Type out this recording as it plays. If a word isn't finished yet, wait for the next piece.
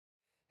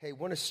Hey,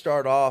 want to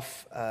start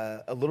off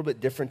a little bit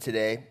different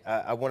today.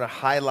 I want to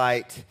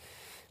highlight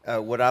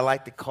what I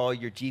like to call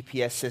your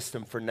GPS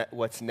system for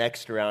what's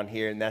next around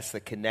here, and that's the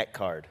Connect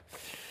card.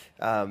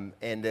 And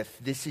if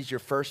this is your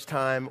first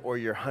time or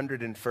your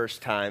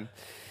 101st time,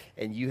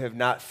 and you have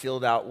not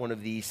filled out one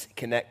of these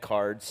Connect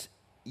cards,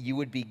 you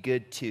would be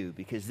good too,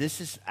 because this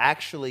is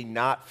actually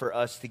not for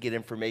us to get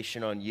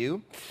information on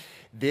you.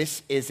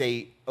 This is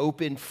a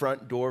open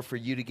front door for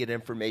you to get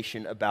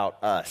information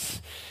about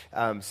us.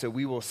 So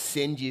we will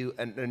send you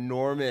an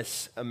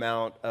enormous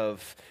amount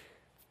of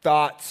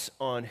thoughts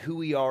on who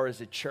we are as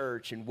a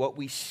church and what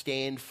we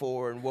stand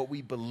for and what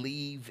we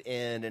believe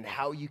in and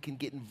how you can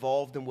get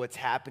involved in what's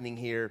happening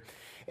here.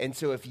 And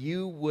so if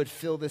you would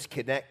fill this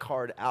Connect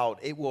card out,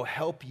 it will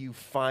help you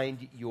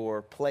find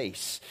your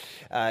place.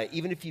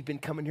 Even if you've been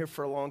coming here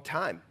for a long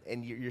time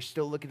and you're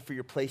still looking for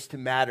your place to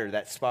matter,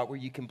 that spot where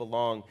you can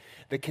belong,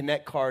 the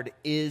Connect card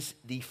is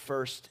the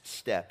first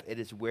step. It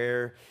is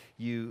where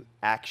you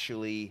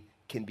actually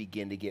can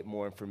begin to get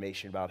more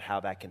information about how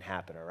that can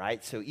happen, all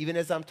right? So even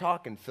as I'm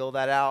talking, fill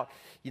that out,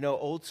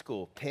 old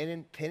school,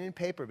 pen and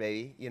paper,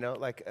 baby,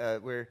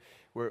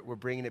 we're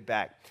bringing it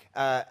back.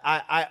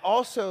 I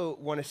also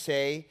want to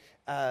say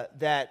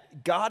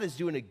that God is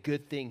doing a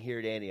good thing here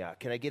at Antioch.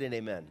 Can I get an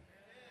amen?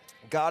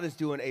 God is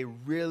doing a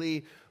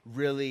really,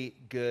 really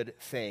good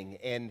thing.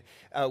 And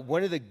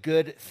one of the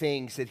good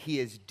things that he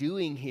is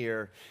doing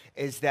here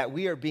is that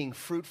we are being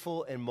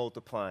fruitful and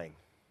multiplying.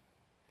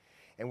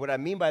 And what I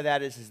mean by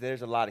that is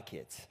there's a lot of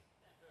kids.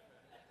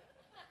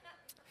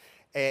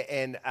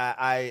 And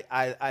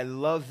I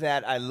love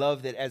that. I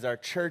love that as our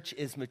church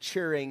is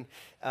maturing,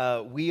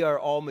 we are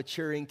all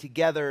maturing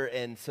together.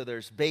 And so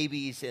there's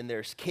babies and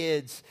there's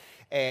kids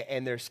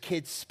and there's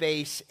kids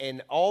space.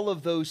 And all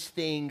of those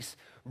things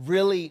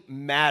really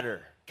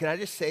matter. Can I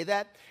just say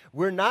that?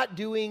 We're not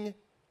doing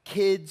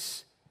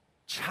kids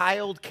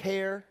child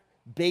care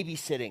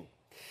babysitting.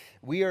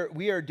 We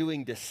are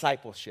doing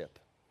discipleship.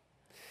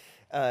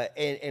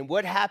 And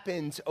what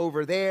happens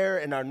over there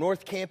in our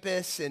North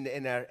Campus and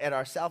at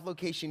our South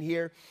location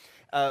here,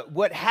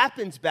 what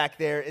happens back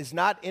there is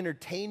not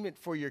entertainment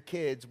for your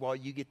kids while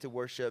you get to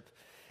worship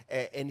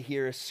and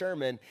hear a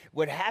sermon.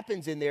 What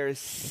happens in there is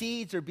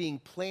seeds are being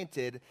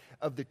planted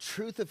of the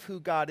truth of who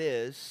God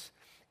is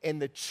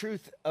and the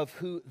truth of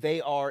who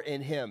they are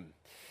in him.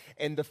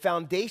 And the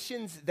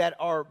foundations that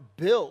are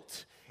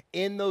built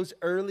in those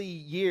early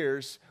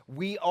years,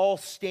 we all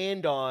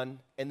stand on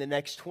in the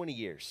next 20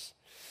 years.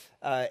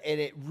 And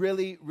it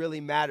really,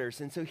 really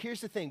matters. And so here's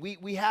the thing.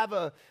 We have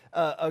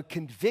a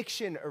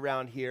conviction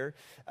around here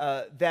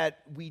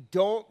that we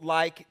don't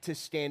like to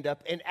stand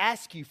up and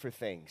ask you for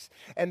things.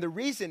 And the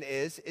reason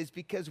is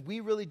because we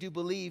really do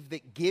believe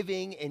that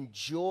giving and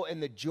joy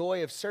and the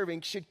joy of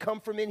serving should come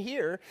from in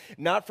here,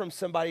 not from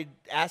somebody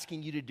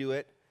asking you to do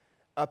it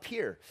up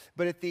here.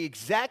 But at the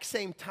exact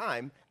same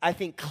time, I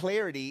think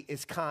clarity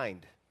is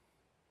kind.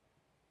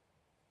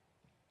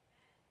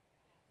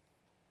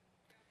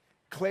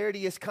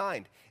 Clarity is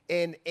kind.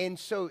 And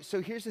so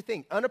here's the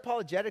thing.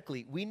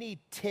 Unapologetically, we need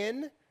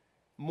 10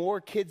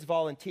 more kids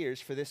volunteers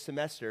for this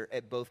semester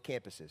at both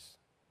campuses.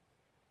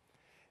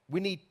 We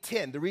need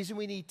 10. The reason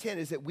we need 10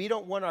 is that we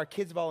don't want our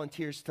kids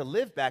volunteers to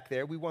live back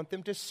there. We want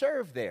them to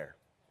serve there.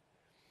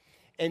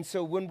 And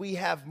so when we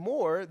have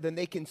more, then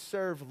they can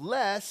serve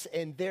less,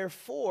 and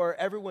therefore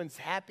everyone's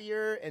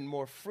happier and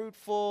more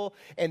fruitful,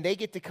 and they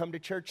get to come to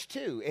church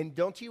too. And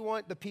don't you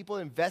want the people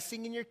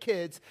investing in your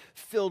kids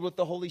filled with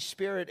the Holy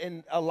Spirit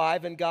and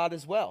alive in God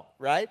as well,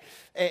 right?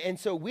 And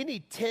so we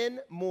need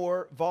 10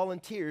 more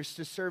volunteers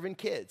to serve in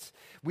kids.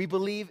 We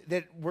believe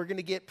that we're going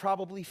to get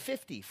probably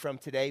 50 from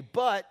today,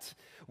 but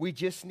we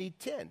just need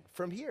 10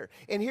 from here.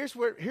 And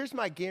here's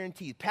my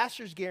guarantee,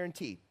 pastor's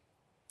guarantee.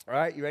 All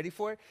right, you ready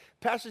for it?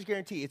 Pastor's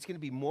guarantee, it's going to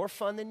be more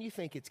fun than you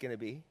think it's going to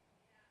be.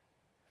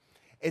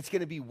 It's going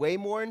to be way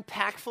more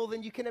impactful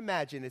than you can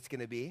imagine it's going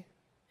to be.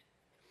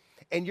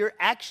 And you're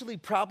actually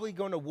probably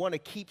going to want to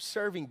keep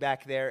serving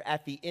back there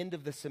at the end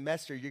of the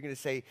semester. You're going to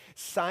say,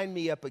 sign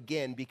me up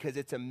again, because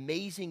it's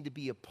amazing to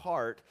be a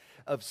part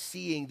of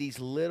seeing these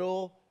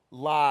little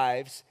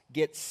lives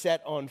get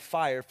set on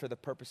fire for the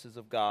purposes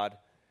of God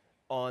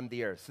on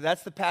the earth. So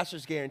that's the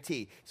pastor's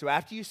guarantee. So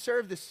after you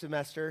serve this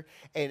semester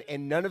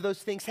and none of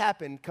those things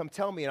happen, come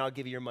tell me and I'll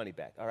give you your money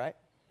back, all right?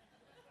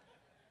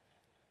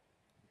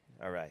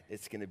 All right,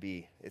 it's gonna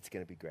be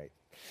great.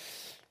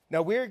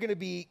 Now we're gonna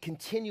be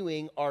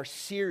continuing our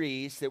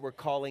series that we're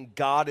calling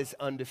God is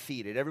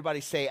Undefeated.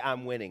 Everybody say,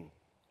 I'm winning.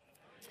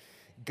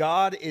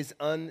 God is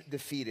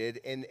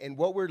undefeated, and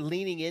what we're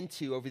leaning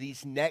into over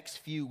these next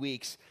few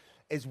weeks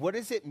is, what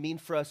does it mean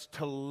for us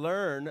to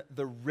learn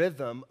the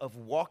rhythm of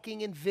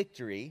walking in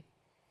victory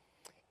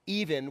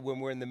even when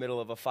we're in the middle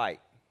of a fight?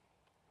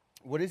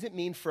 What does it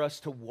mean for us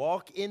to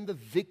walk in the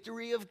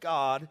victory of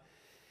God,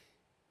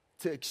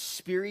 to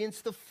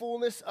experience the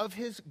fullness of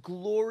his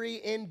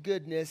glory and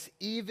goodness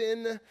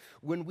even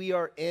when we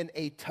are in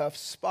a tough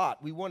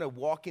spot? We want to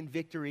walk in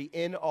victory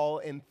in all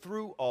and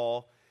through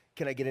all.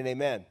 Can I get an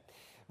amen?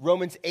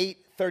 Romans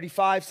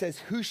 8:35 says,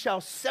 who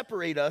shall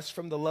separate us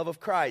from the love of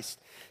Christ?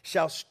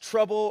 Shall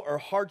trouble or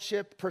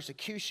hardship,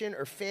 persecution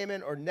or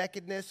famine or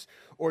nakedness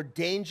or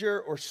danger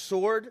or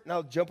sword?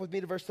 Now jump with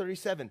me to verse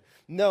 37.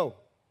 No.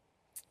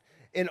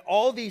 In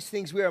all these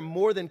things we are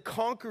more than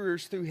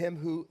conquerors through him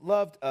who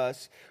loved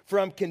us. For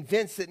I'm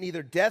convinced that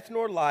neither death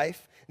nor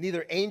life,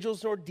 neither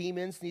angels nor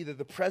demons, neither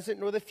the present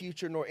nor the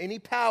future, nor any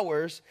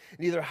powers,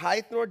 neither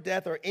height nor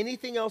depth, or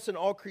anything else in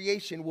all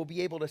creation will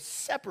be able to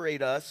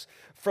separate us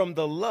from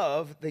the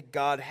love that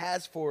God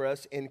has for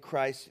us in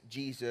Christ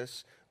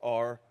Jesus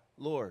our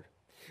Lord.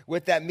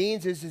 What that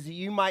means is that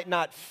you might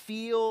not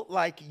feel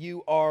like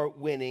you are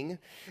winning,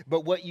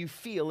 but what you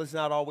feel is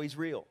not always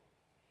real.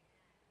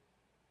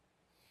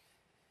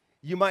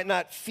 You might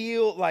not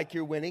feel like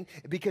you're winning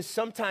because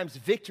sometimes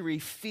victory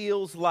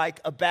feels like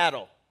a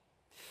battle.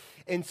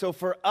 And so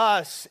for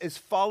us as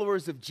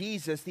followers of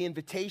Jesus, the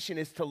invitation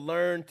is to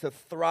learn to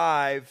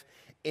thrive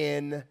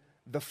in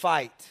the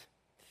fight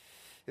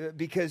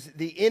because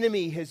the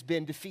enemy has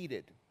been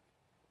defeated.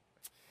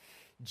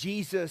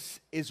 Jesus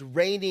is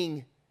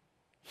reigning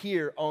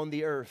here on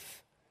the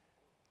earth.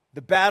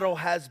 The battle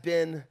has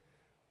been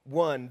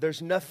won.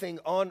 There's nothing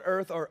on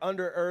earth or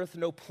under earth,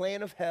 no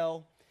plan of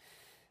hell.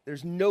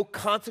 There's no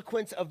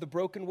consequence of the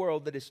broken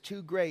world that is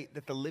too great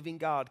that the living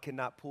God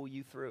cannot pull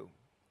you through.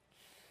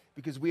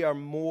 Because we are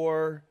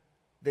more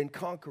than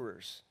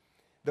conquerors.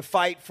 The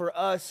fight for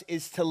us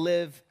is to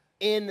live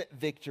in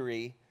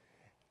victory,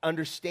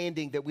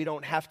 understanding that we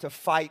don't have to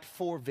fight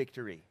for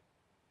victory.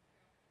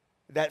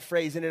 That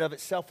phrase in and of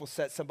itself will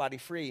set somebody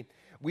free.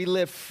 We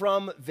live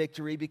from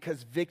victory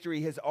because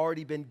victory has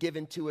already been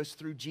given to us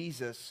through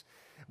Jesus.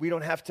 We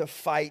don't have to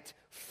fight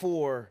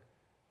for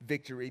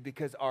victory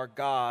because our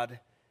God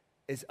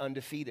is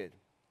undefeated.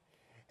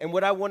 And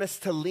what I want us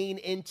to lean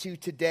into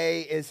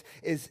today is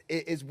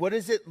what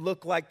does it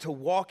look like to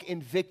walk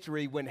in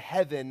victory when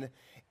heaven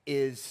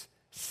is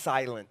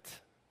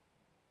silent?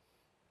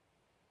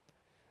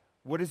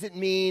 What does it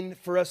mean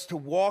for us to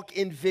walk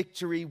in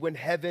victory when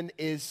heaven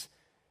is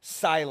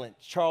silent?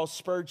 Charles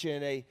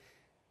Spurgeon, a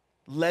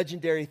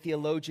legendary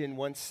theologian,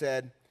 once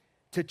said,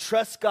 to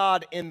trust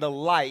God in the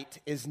light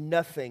is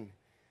nothing,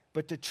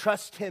 but to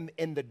trust him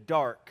in the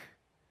dark,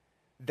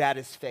 that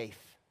is faith.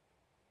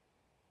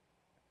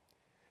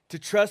 To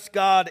trust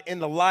God in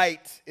the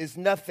light is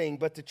nothing,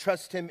 but to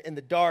trust him in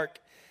the dark,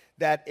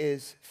 that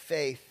is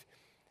faith.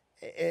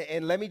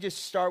 And let me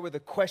just start with a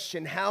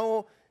question.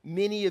 How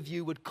many of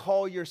you would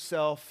call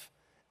yourself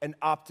an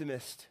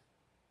optimist?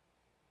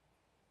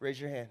 Raise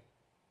your hand.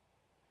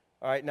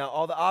 All right, now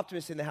all the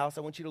optimists in the house,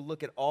 I want you to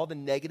look at all the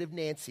negative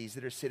Nancys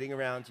that are sitting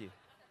around you.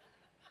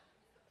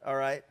 All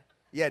right?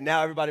 Yeah,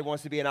 now everybody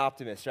wants to be an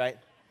optimist, right?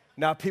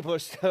 Now people are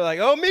still like,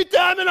 oh, me too,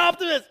 I'm an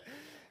optimist.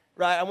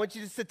 Right, I want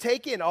you just to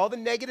take in all the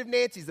negative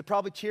Nancys that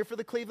probably cheer for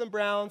the Cleveland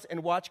Browns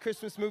and watch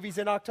Christmas movies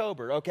in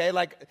October, okay?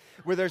 Like,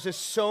 where there's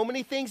just so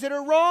many things that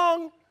are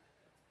wrong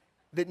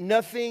that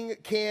nothing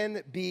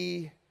can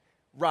be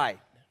right.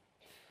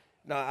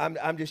 No,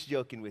 I'm just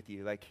joking with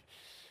you, like,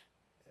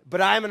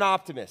 but I'm an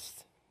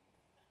optimist.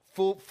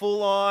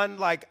 Full on,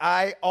 like,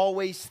 I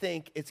always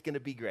think it's going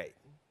to be great.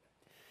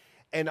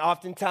 And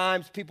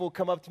oftentimes people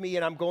come up to me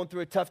and I'm going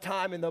through a tough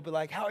time and they'll be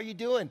like, how are you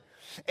doing?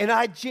 And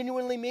I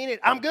genuinely mean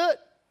it. I'm good.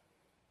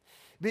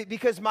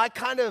 Because my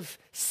kind of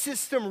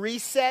system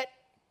reset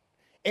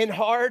in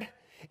hard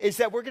is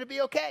that we're going to be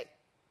okay.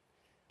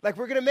 Like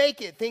we're going to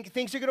make it.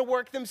 Things are going to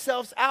work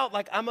themselves out.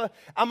 Like I'm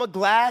a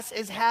glass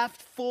is half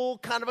full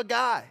kind of a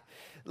guy.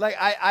 Like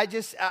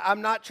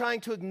I'm not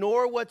trying to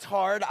ignore what's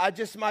hard.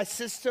 My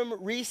system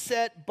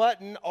reset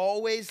button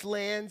always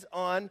lands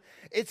on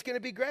it's going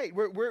to be great.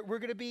 We're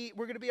going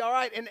to be all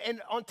right.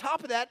 And on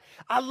top of that,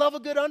 I love a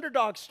good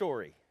underdog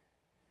story.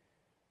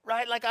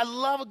 Right? Like, I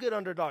love a good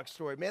underdog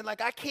story, man.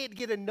 Like, I can't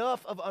get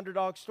enough of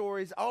underdog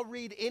stories. I'll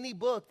read any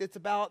book that's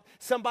about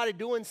somebody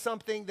doing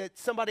something that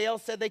somebody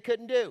else said they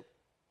couldn't do.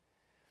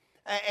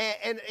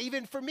 And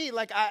even for me,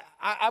 like,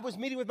 I was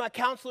meeting with my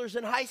counselors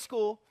in high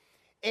school,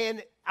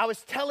 and I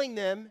was telling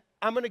them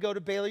I'm going to go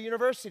to Baylor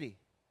University.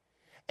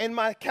 And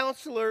my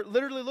counselor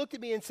literally looked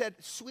at me and said,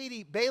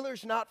 sweetie,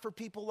 Baylor's not for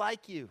people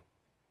like you.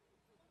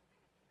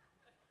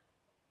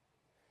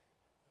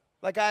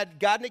 Like, I had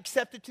gotten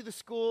accepted to the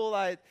school.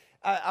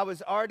 I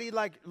was already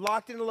like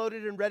locked and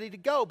loaded and ready to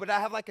go, but I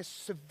have like a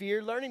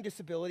severe learning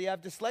disability. I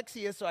have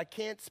dyslexia, so I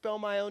can't spell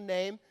my own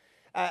name.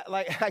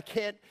 I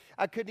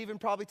couldn't even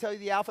probably tell you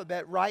the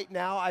alphabet right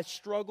now. I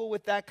struggle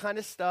with that kind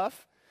of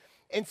stuff.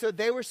 And so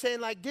they were saying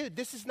like, dude,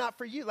 this is not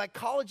for you. Like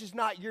college is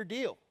not your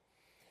deal.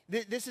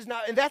 This is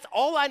not, and that's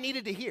all I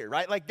needed to hear,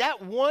 right? Like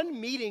that one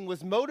meeting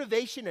was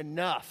motivation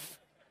enough.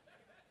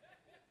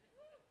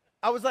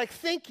 I was like,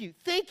 thank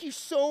you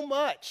so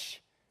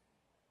much.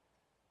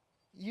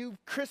 You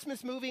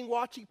Christmas movie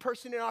watching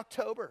person in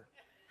October.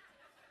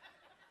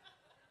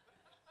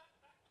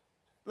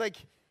 Like,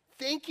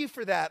 thank you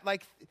for that.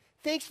 Like,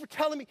 thanks for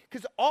telling me.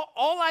 Because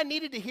all I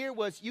needed to hear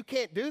was, you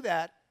can't do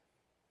that.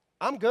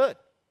 I'm good.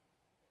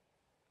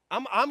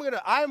 I'm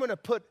gonna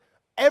put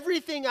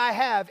everything I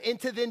have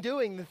into then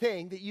doing the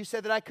thing that you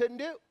said that I couldn't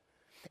do.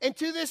 And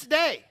to this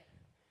day,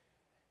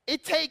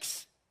 it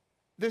takes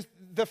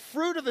the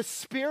fruit of the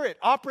Spirit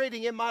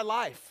operating in my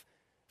life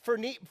for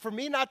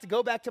me not to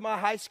go back to my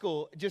high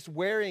school just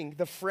wearing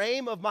the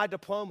frame of my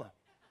diploma.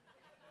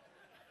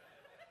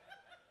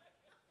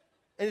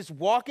 And just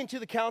walk into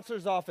the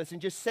counselor's office and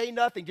just say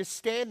nothing, just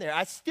stand there.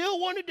 I still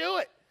want to do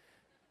it.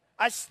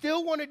 I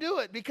still want to do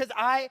it because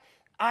I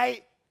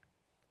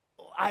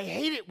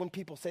hate it when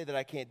people say that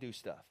I can't do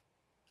stuff.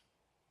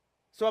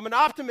 So I'm an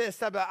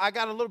optimist. I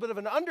got a little bit of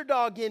an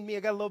underdog in me. I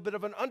got a little bit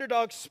of an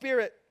underdog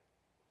spirit.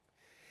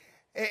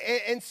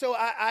 And so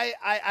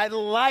I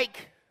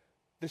like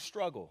the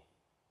struggle.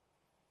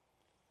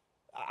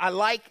 I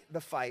like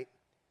the fight.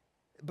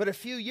 But a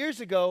few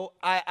years ago,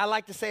 I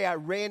like to say I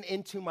ran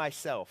into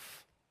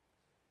myself.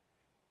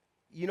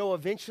 You know,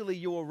 eventually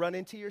you will run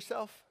into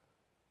yourself.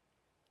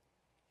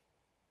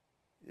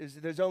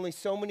 There's only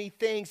so many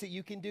things that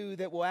you can do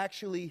that will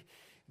actually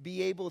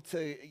be able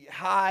to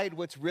hide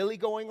what's really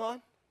going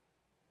on.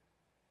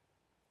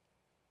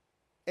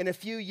 And a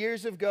few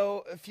years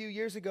ago,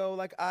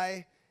 like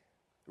I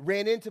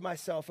ran into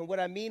myself. And what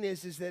I mean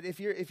is that if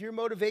your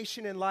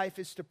motivation in life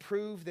is to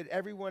prove that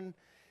everyone,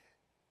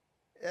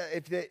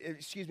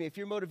 if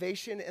your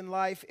motivation in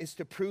life is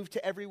to prove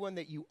to everyone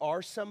that you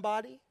are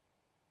somebody,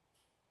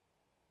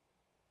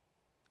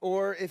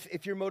 or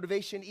if your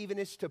motivation even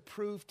is to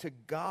prove to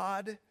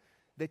God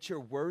that you're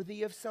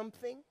worthy of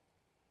something,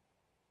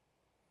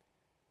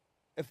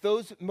 if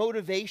those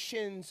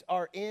motivations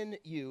are in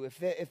you,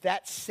 if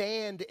that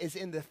sand is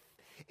in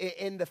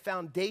the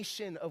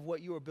foundation of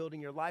what you are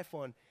building your life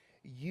on,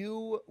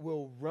 you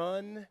will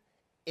run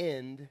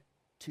into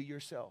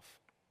yourself.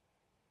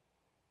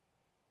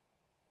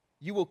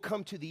 You will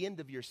come to the end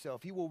of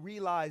yourself. You will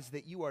realize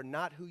that you are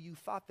not who you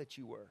thought that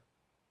you were.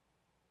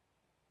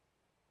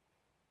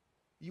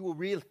 You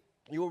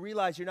will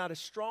realize you're not as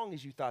strong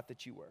as you thought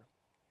that you were.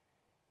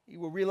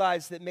 You will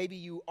realize that maybe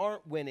you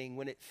aren't winning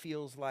when it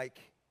feels like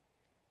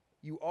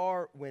you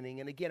are winning.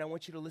 And again, I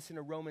want you to listen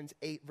to Romans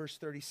 8, verse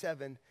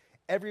 37.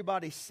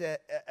 Everybody said,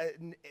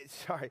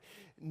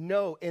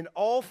 no, in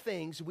all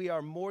things we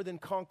are more than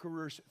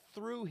conquerors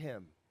through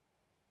him.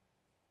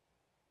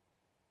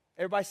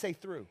 Everybody say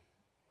through.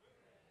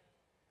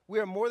 We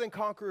are more than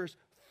conquerors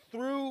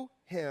through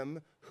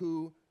him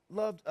who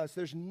loved us.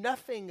 There's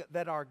nothing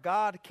that our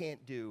God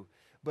can't do,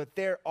 but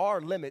there are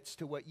limits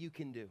to what you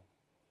can do.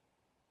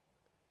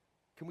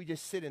 Can we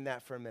just sit in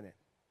that for a minute?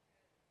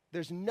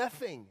 There's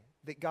nothing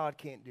that God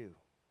can't do.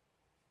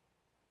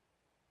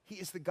 He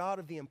is the God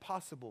of the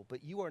impossible,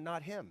 but you are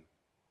not him.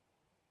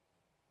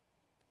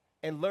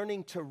 And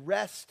learning to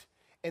rest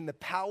in the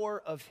power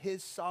of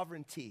his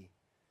sovereignty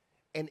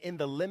and in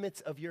the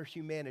limits of your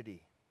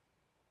humanity.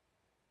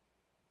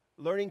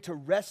 Learning to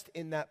rest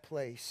in that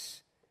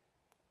place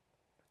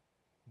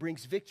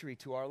brings victory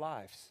to our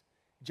lives.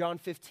 John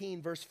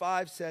 15, verse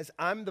 5 says,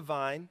 I'm the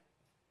vine,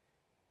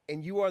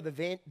 and you are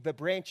the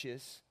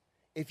branches.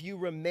 If you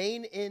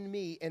remain in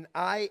me and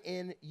I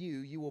in you,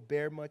 you will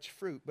bear much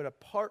fruit. But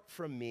apart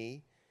from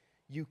me,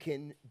 you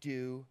can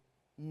do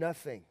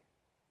nothing.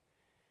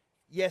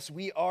 Yes,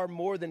 we are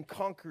more than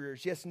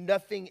conquerors. Yes,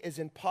 nothing is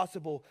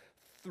impossible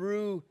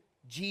through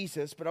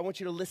Jesus. But I want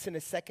you to listen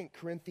to 2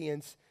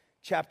 Corinthians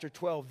chapter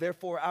 12.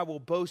 Therefore, I will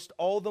boast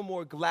all the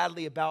more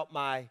gladly about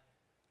my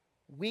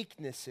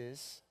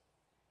weaknesses,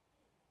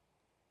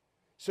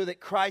 so that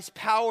Christ's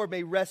power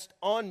may rest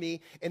on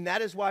me. And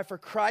that is why, for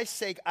Christ's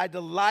sake, I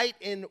delight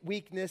in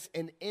weakness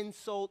and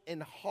insult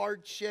and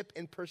hardship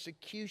and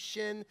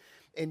persecution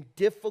and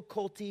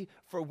difficulty.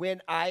 For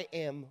when I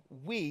am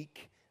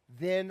weak,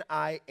 then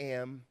I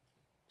am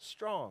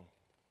strong.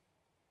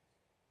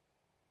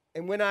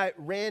 And when I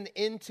ran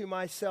into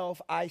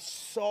myself, I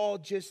saw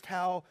just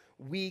how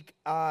weak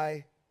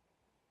I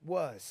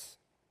was.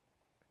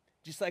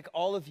 Just like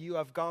all of you,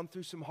 I've gone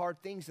through some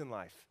hard things in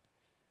life.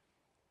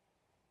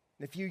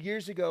 And a few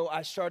years ago,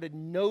 I started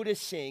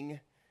noticing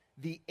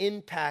the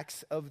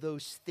impacts of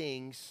those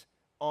things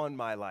on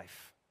my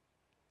life.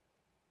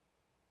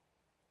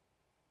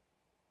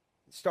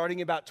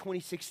 Starting about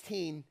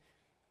 2016,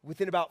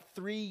 within about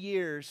 3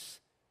 years,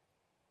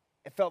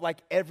 it felt like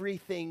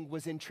everything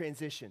was in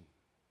transition.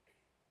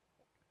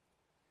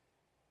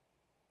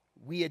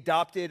 We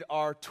adopted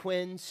our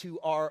twins, who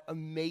are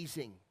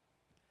amazing.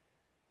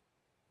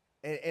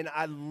 And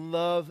I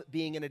love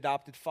being an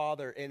adopted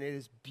father, and it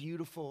is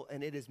beautiful,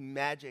 and it is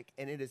magic,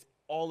 and it is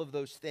all of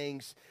those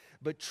things.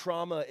 But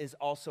trauma is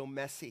also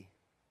messy.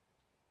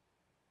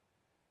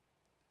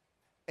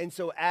 And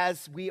so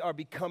as we are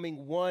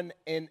becoming one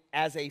and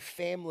as a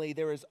family,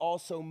 there is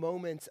also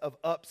moments of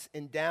ups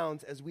and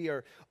downs as we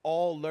are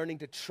all learning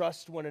to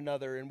trust one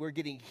another, and we're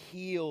getting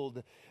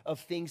healed of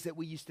things that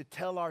we used to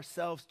tell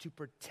ourselves to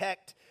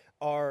protect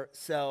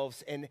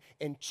ourselves. And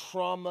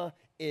trauma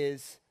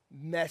is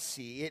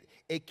messy.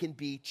 It can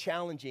be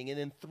challenging. And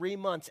then 3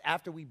 months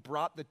after we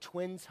brought the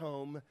twins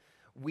home,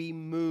 we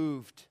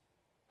moved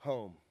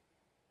home.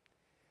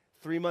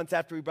 3 months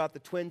after we brought the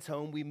twins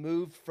home, we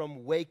moved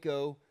from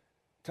Waco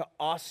to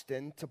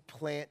Austin to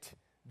plant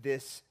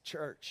this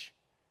church.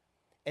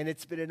 And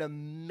it's been an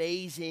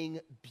amazing,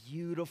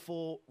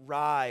 beautiful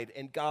ride.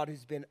 And God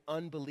has been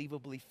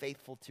unbelievably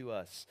faithful to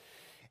us.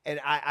 And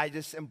I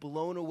just am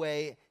blown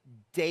away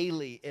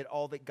daily at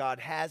all that God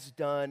has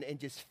done, and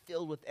just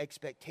filled with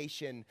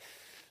expectation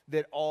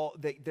that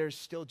there's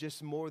still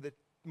just more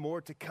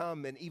to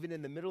come. And even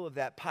in the middle of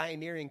that,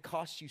 pioneering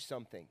costs you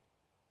something.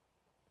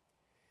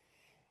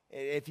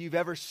 If you've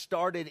ever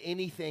started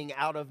anything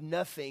out of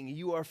nothing,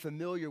 you are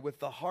familiar with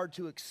the hard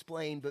to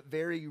explain but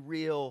very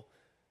real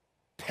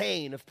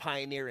pain of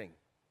pioneering.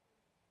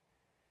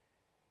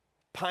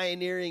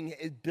 Pioneering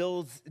is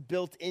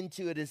built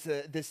into it is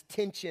this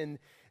tension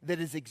that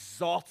is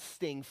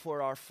exhausting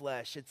for our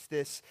flesh. It's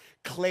this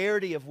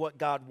clarity of what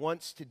God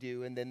wants to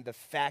do, and then the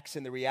facts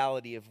and the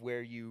reality of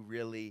where you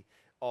really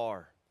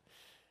are.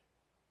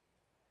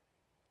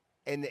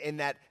 And in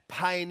that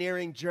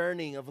pioneering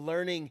journey of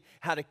learning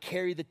how to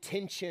carry the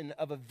tension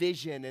of a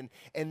vision,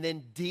 and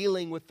then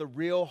dealing with the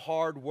real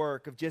hard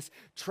work of just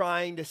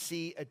trying to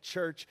see a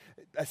church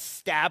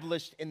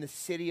established in the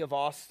city of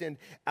Austin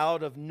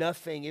out of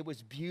nothing. It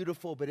was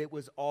beautiful, but it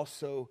was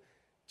also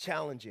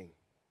challenging.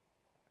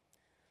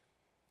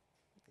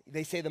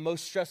 They say the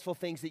most stressful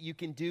things that you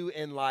can do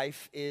in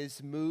life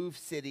is move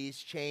cities,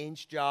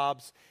 change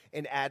jobs,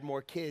 and add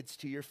more kids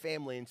to your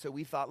family. And so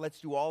we thought, let's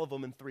do all of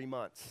them in 3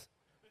 months.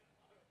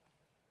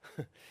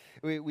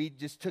 we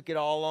just took it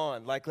all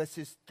on. Like, let's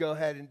just go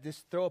ahead and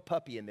just throw a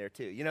puppy in there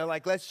too. You know,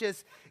 like, let's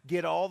just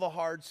get all the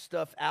hard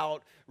stuff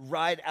out,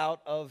 right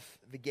out of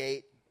the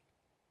gate.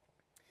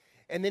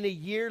 And then a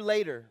year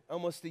later,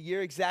 almost a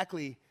year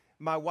exactly,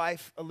 my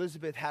wife,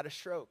 Elizabeth, had a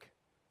stroke.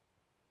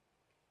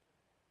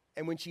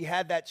 And when she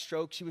had that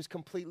stroke, she was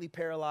completely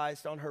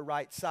paralyzed on her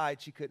right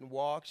side. She couldn't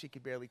walk. She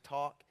could barely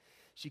talk.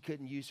 She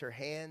couldn't use her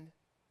hand.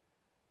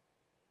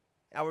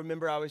 I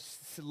remember I was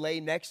lay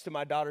next to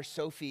my daughter,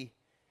 Sophie,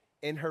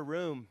 in her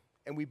room,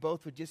 and we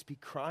both would just be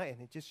crying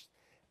and just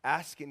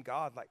asking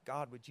God, like,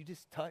 God, would you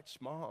just touch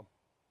Mom?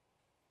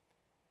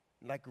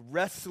 Like,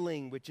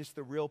 wrestling with just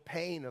the real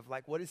pain of,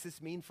 like, what does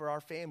this mean for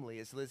our family?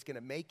 Is Liz going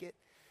to make it?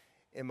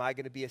 Am I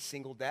going to be a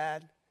single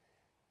dad?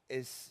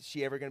 Is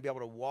she ever going to be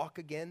able to walk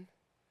again?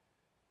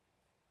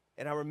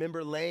 And I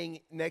remember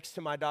laying next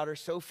to my daughter,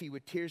 Sophie,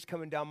 with tears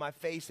coming down my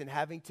face and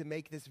having to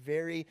make this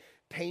very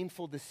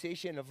painful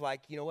decision of,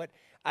 like, you know what?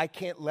 I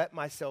can't let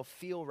myself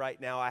feel right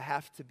now. I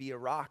have to be a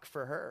rock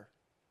for her.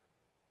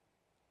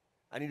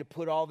 I need to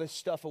put all this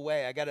stuff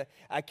away.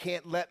 I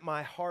can't let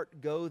my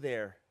heart go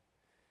there.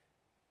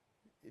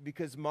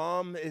 Because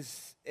Mom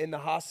is in the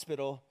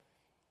hospital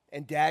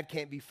and Dad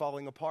can't be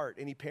falling apart.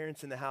 Any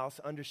parents in the house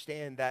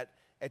understand that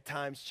at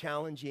times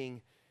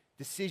challenging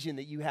decision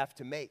that you have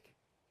to make.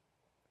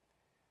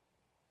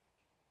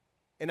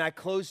 And I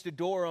closed the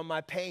door on my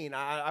pain.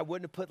 I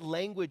wouldn't have put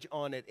language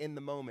on it in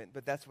the moment,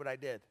 but that's what I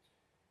did.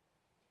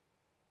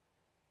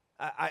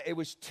 It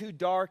was too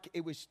dark.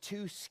 It was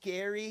too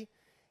scary.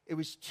 It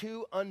was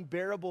too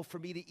unbearable for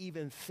me to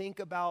even think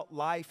about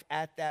life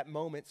at that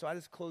moment. So I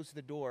just closed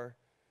the door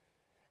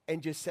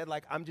and just said,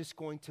 like, I'm just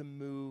going to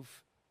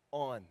move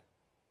on.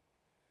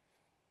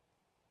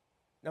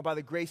 Now, by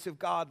the grace of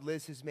God,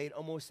 Liz has made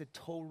almost a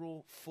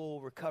total full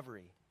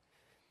recovery.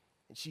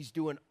 And she's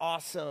doing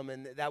awesome,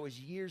 and that was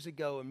years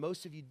ago. And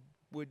most of you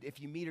would,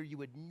 if you meet her, you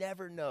would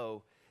never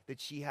know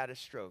that she had a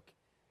stroke.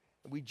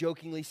 We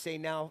jokingly say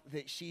now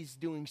that she's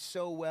doing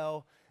so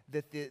well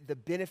that the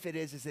benefit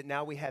is that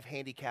now we have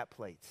handicap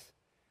plates,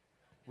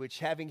 which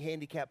having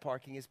handicap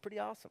parking is pretty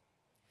awesome.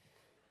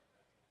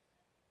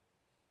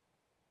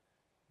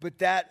 But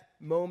that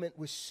moment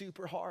was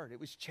super hard. It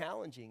was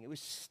challenging. It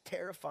was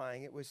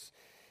terrifying. It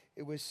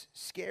was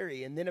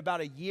scary. And then about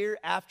a year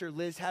after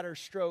Liz had her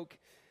stroke,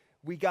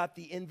 we got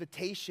the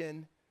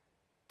invitation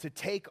to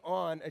take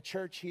on a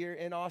church here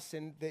in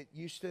Austin that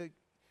used to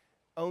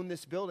own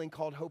this building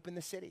called Hope in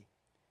the City.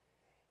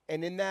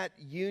 And in that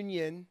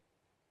union,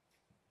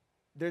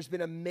 there's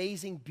been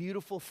amazing,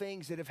 beautiful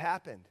things that have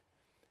happened.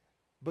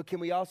 But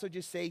can we also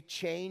just say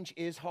change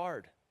is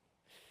hard?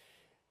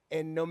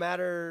 And no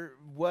matter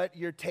what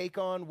your take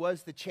on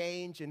was the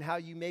change and how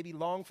you maybe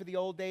long for the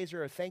old days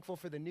or are thankful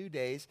for the new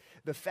days,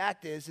 the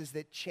fact is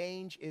that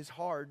change is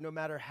hard no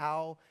matter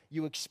how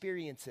you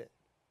experience it.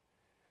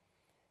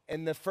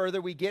 And the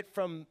further we get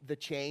from the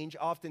change,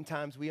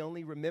 oftentimes we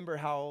only remember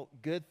how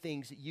good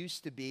things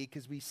used to be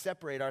because we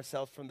separate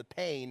ourselves from the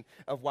pain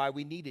of why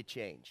we needed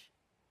change.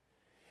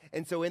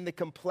 And so in the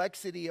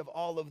complexity of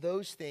all of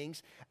those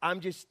things, I'm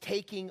just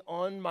taking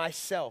on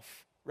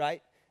myself,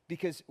 right?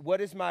 Because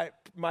what is my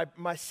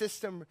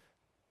system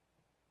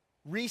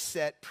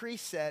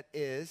preset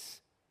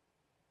is,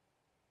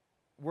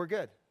 we're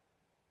good.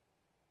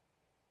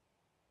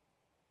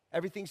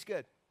 Everything's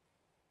good.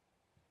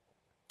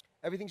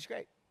 Everything's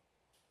great.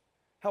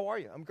 How are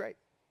you? I'm great.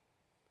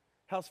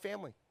 How's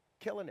family?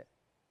 Killing it.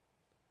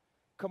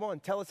 Come on,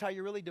 tell us how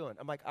you're really doing.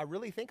 I'm like, I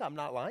really think I'm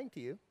not lying to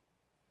you.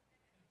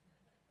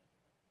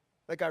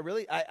 Like,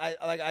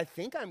 I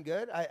think I'm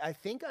good. I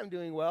think I'm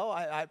doing well.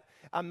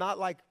 I'm not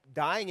like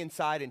dying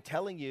inside and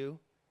telling you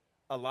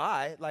a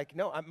lie. Like,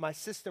 no, my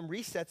system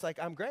resets like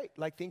I'm great.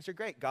 Like things are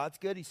great. God's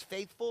good. He's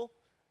faithful.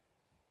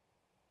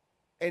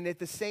 And at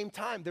the same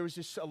time, there was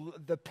just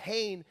the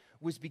pain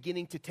was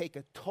beginning to take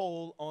a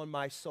toll on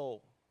my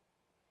soul.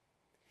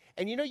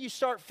 And you know, you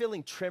start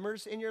feeling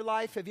tremors in your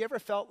life. Have you ever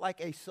felt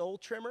like a soul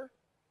tremor?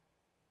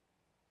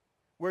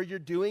 Where you're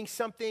doing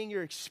something,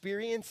 you're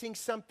experiencing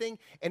something,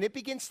 and it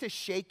begins to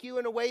shake you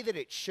in a way that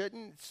it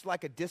shouldn't. It's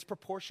like a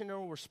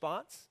disproportional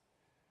response.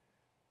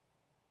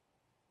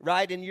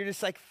 Right? And you're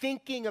just like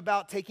thinking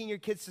about taking your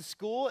kids to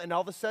school, and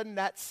all of a sudden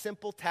that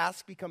simple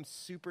task becomes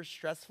super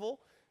stressful.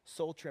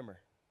 Soul tremor.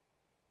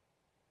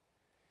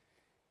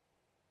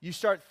 You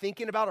start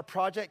thinking about a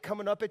project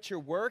coming up at your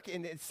work,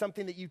 and it's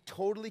something that you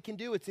totally can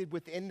do. It's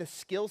within the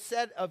skill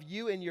set of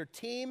you and your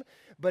team,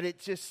 but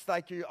it's just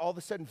like you're all of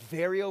a sudden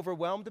very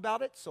overwhelmed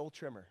about it. Soul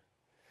tremor.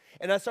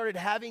 And I started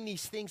having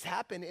these things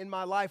happen in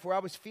my life where I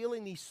was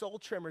feeling these soul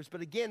tremors. But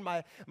again,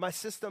 my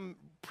system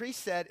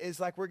preset is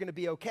like, we're going to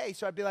be okay.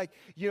 So I'd be like,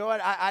 you know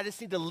what? I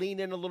just need to lean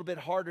in a little bit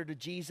harder to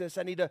Jesus.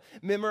 I need to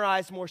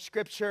memorize more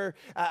scripture.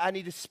 I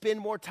need to spend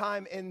more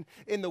time in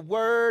the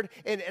word.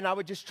 And I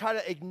would just try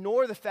to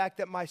ignore the fact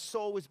that my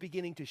soul was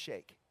beginning to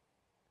shake.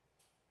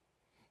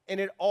 And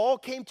it all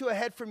came to a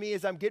head for me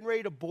as I'm getting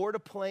ready to board a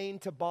plane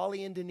to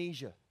Bali,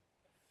 Indonesia,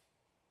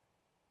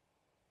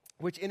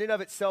 which in and of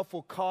itself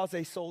will cause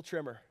a soul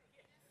tremor,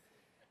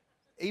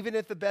 even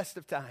at the best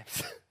of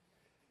times.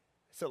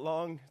 It's a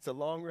long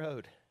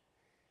road.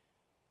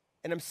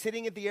 And I'm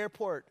sitting at the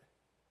airport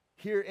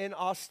here in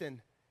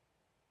Austin,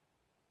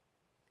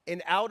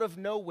 and out of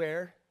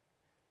nowhere,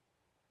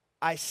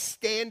 I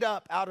stand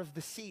up out of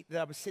the seat that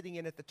I was sitting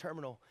in at the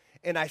terminal,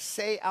 and I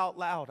say out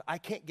loud, I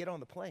can't get on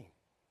the plane.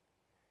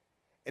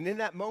 And in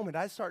that moment,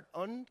 I start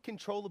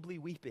uncontrollably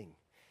weeping.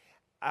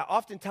 I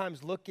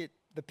oftentimes look at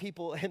the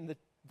people in the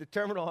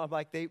terminal, I'm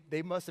like,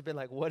 they must have been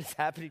like, what is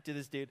happening to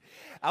this dude?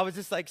 I was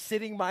just like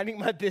sitting, minding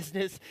my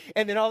business,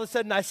 and then all of a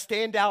sudden I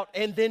stand out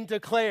and then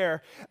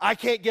declare, I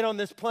can't get on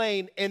this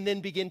plane, and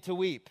then begin to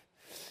weep.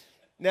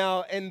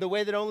 Now, in the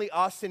way that only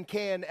Austin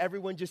can,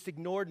 everyone just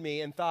ignored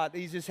me and thought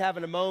he's just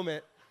having a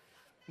moment.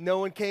 No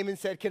one came and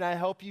said, can I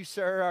help you,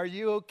 sir? Are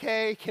you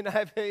okay? Can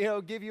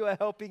I, give you a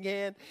helping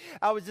hand?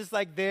 I was just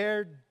like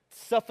there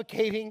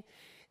suffocating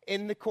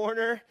in the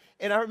corner.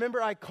 And I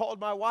remember I called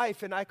my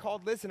wife and I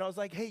called Liz and I was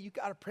like, hey, you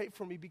got to pray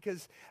for me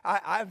because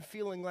I'm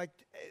feeling like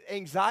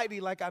anxiety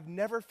like I've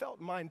never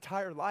felt in my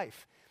entire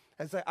life.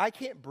 I was like, I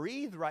can't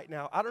breathe right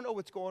now. I don't know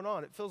what's going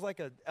on. It feels like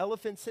an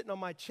elephant sitting on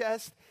my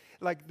chest.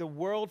 Like the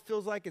world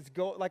feels like it's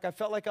going, like I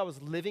felt like I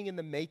was living in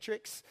the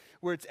Matrix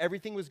where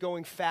everything was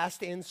going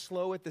fast and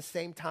slow at the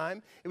same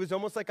time. It was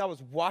almost like I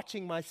was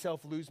watching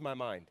myself lose my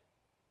mind.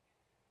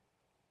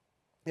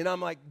 And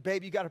I'm like,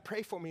 babe, you got to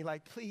pray for me.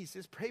 Like, please,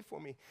 just pray for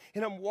me.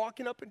 And I'm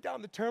walking up and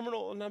down the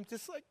terminal, and I'm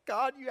just like,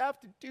 God, you have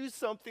to do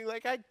something.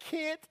 Like, I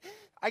can't,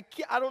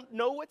 I don't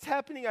know what's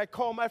happening. I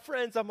call my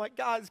friends. I'm like,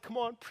 guys, come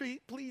on,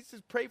 please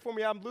just pray for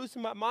me. I'm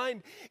losing my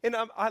mind. And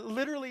I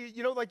literally,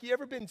 like you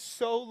ever been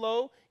so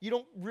low,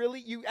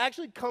 you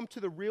actually come to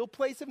the real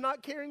place of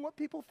not caring what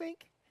people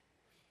think?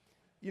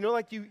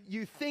 Like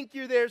you think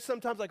you're there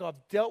sometimes, like, oh,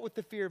 I've dealt with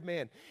the fear of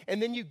man. And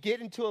then you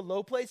get into a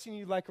low place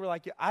and we're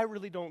like, I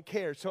really don't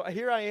care. So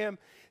here I am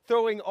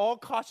throwing all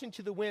caution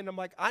to the wind. I'm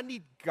like, I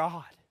need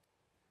God.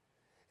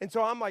 And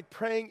so I'm like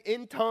praying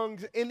in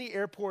tongues in the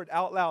airport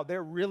out loud.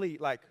 They're really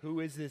like,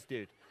 who is this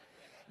dude?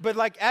 But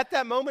like at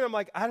that moment, I'm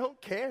like, I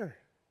don't care.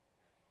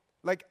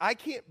 Like I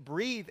can't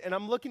breathe. And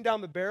I'm looking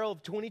down the barrel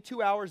of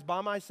 22 hours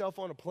by myself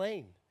on a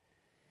plane.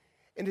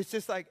 And it's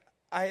just like,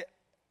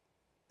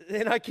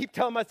 and I keep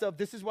telling myself,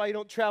 this is why you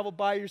don't travel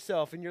by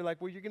yourself. And you're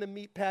like, well, you're going to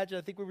meet Padgett.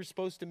 I think we were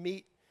supposed to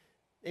meet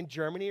in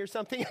Germany or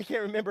something. I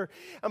can't remember.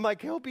 I'm like,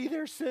 he'll be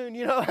there soon.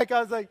 Like I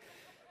was like,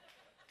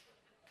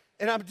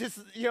 and I'm just,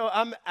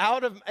 I'm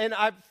out of, and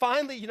I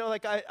finally,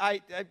 like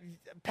I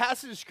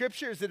passage of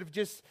scriptures that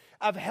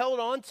I've held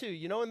on to,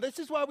 and this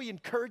is why we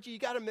encourage you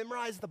got to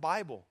memorize the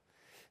Bible.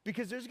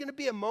 Because there's going to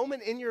be a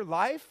moment in your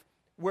life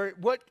where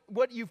what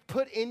you've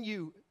put in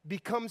you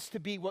becomes to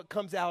be what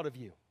comes out of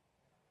you.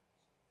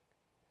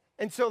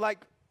 And so like,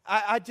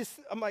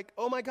 I'm like,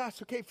 oh my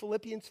gosh, okay,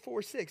 Philippians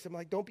 4:6. I'm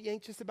like, don't be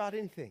anxious about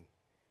anything.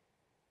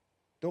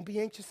 Don't be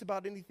anxious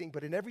about anything,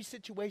 but in every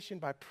situation,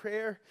 by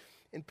prayer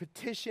and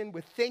petition,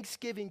 with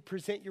thanksgiving,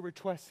 present your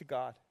requests to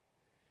God.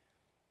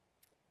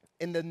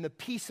 And then the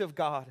peace of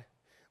God,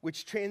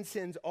 which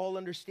transcends all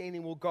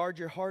understanding, will guard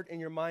your heart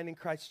and your mind in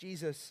Christ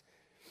Jesus.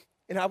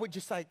 And I was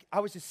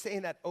just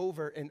saying that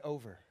over and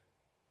over.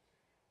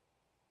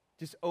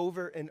 Just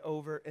over and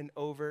over and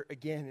over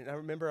again. And I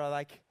remember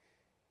I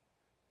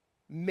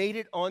made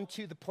it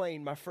onto the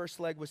plane. My first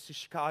leg was to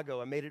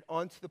Chicago. I made it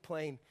onto the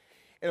plane.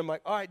 And I'm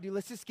like, all right, dude,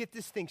 let's just get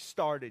this thing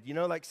started.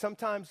 Like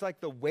sometimes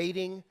like the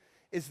waiting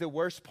is the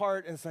worst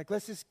part. And it's like,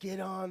 let's just get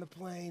on the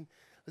plane.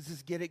 Let's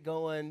just get it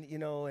going,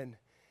 And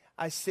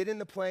I sit in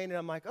the plane and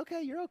I'm like,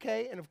 okay, you're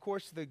okay. And of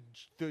course,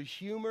 the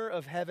humor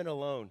of heaven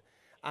alone.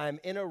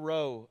 I'm in a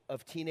row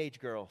of teenage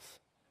girls.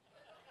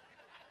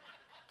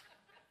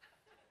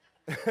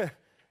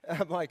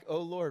 I'm like,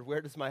 oh Lord,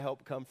 where does my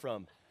help come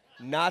from?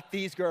 Not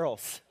these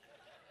girls.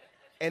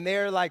 And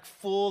they're like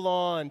full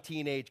on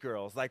teenage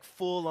girls, like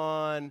full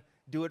on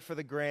do it for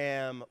the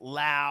gram,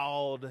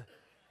 loud,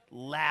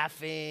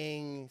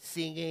 laughing,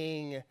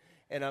 singing.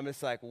 And I'm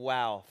just like,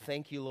 wow,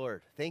 thank you,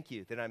 Lord. Thank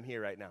you that I'm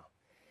here right now.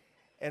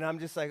 And I'm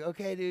just like,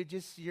 okay, dude,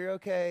 just you're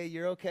okay,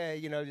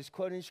 just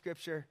quoting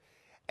scripture.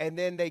 And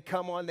then they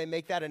come on, they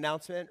make that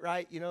announcement,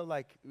 right?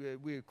 Like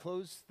we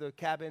close the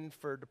cabin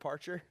for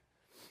departure.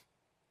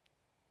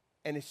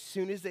 And as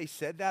soon as they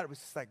said that, it was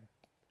just like,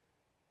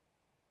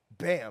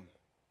 bam.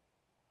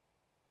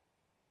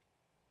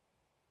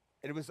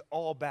 And it was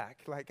all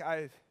back.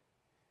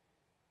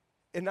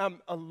 And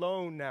I'm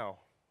alone now.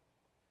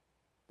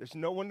 There's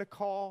no one to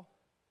call.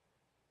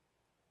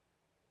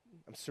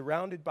 I'm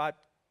surrounded by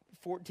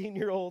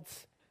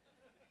 14-year-olds.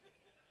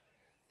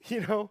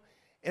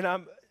 And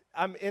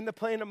I'm in the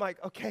plane. I'm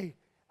like, okay,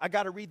 I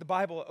got to read the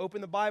Bible. I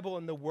open the Bible,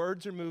 and the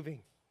words are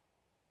moving.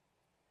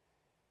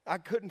 I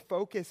couldn't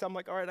focus. I'm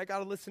like, all right, I got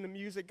to listen to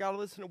music, got to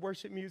listen to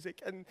worship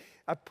music. And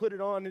I put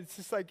it on, and it's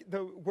just like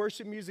the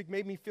worship music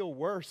made me feel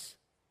worse.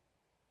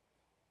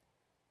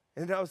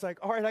 And I was like,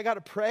 all right, I got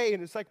to pray.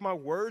 And it's like my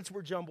words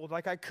were jumbled.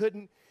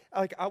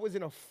 I was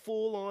in a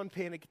full-on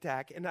panic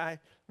attack. And I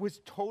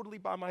was totally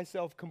by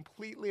myself,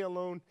 completely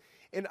alone.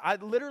 And I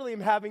literally am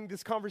having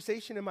this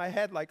conversation in my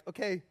head like,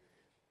 okay,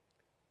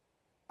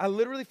 I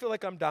literally feel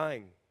like I'm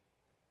dying.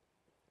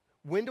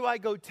 When do I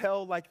go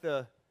tell like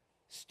the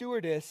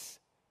stewardess,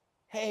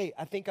 hey,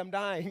 I think I'm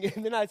dying?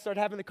 And then I start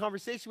having the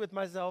conversation with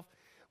myself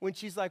when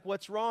she's like,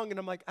 what's wrong? And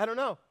I'm like, I don't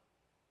know.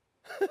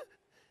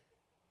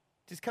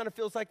 Just kind of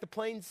feels like the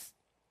plane's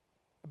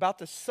about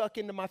to suck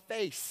into my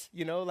face,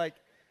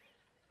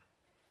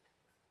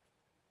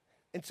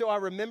 And so I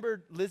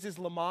remembered Liz's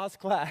Lamaze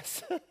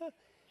class.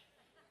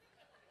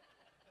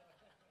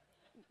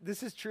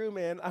 This is true,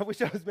 man. I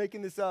wish I was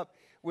making this up.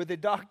 Where the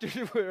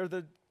doctor or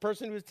the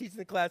person who was teaching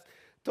the class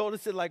told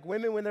us that like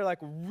women, when they're like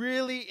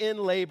really in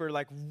labor,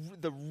 like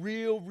the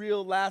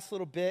real last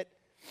little bit,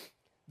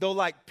 they'll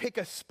like pick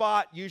a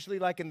spot, usually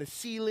like in the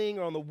ceiling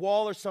or on the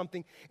wall or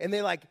something, and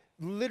they like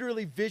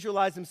literally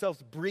visualize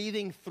themselves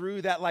breathing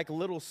through that like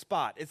little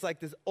spot. It's like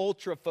this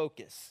ultra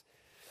focus.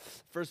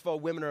 First of all,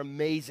 women are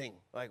amazing.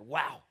 Like,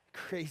 wow,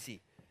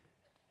 crazy.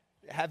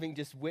 Having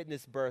just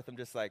witnessed birth, I'm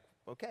just like,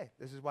 okay,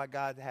 this is why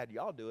God had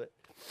y'all do it.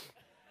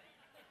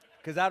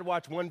 Because I'd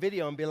watch one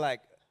video and be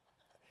like,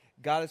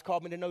 God has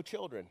called me to no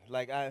children.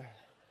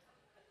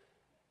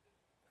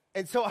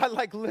 And so I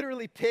like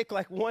literally pick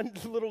like one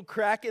little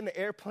crack in the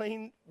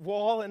airplane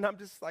wall, and I'm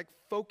just like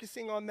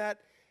focusing on that,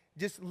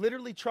 just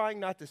literally trying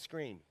not to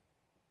scream.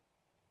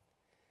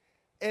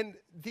 And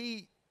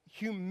the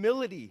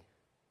humility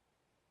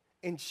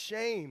and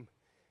shame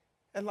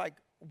and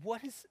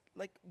what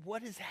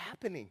is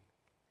happening?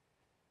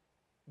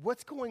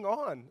 What's going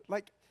on?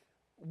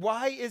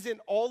 Why isn't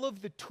all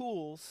of the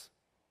tools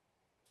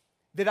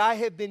that I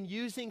have been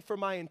using for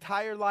my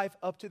entire life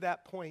up to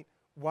that point,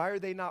 why are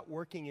they not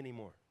working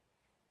anymore?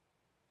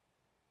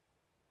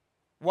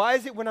 Why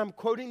is it when I'm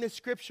quoting this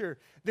scripture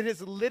that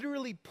has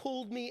literally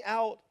pulled me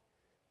out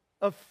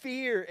of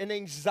fear and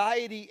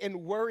anxiety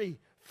and worry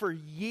for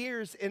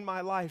years in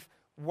my life,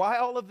 why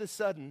all of a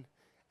sudden,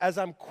 as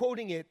I'm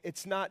quoting it,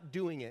 it's not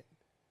doing it?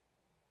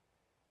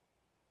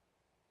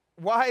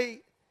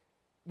 Why,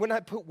 when I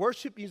put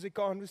worship music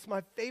on, it was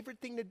my favorite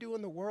thing to do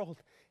in the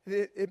world.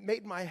 It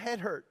made my head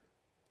hurt.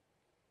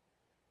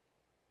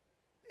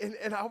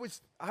 And I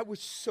was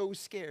so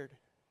scared.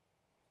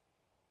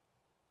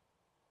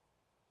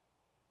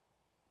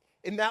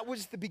 And that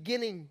was the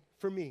beginning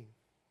for me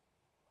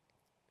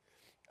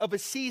of a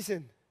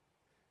season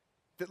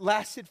that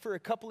lasted for a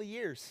couple of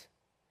years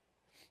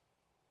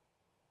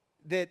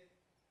that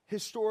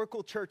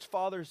historical church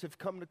fathers have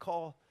come to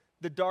call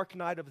the dark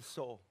night of the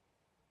soul.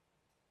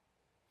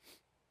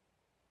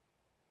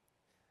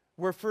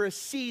 Where for a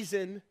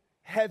season,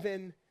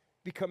 heaven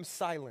becomes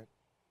silent.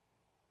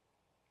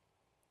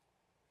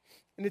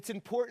 And it's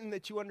important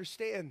that you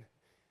understand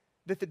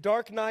that the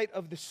dark night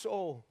of the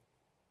soul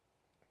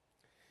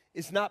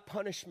is not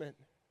punishment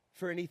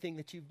for anything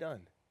that you've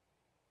done.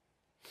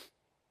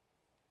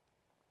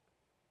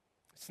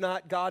 It's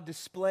not God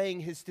displaying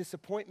his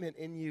disappointment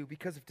in you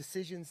because of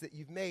decisions that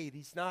you've made.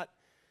 He's not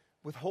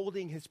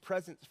withholding his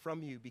presence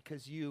from you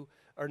because you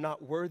are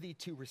not worthy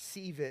to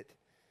receive it.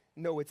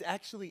 No, it's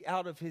actually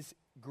out of his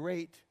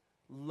great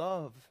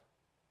love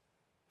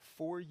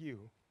for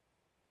you.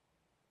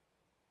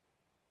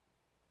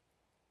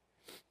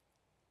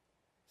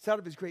 It's out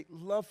of his great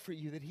love for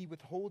you that he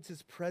withholds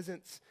his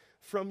presence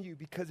from you,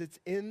 because it's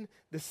in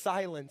the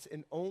silence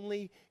and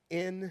only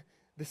in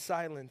the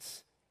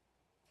silence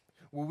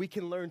where we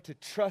can learn to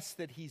trust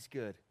that he's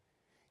good,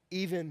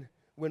 even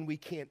when we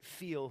can't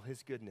feel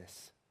his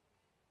goodness.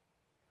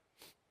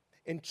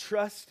 And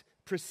trust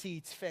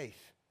precedes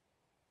faith.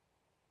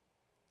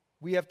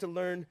 We have to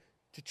learn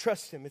to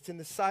trust him. It's in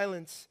the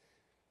silence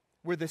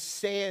where the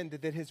sand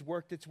that has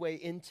worked its way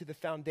into the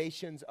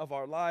foundations of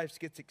our lives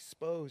gets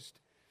exposed.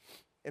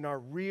 and our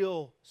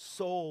real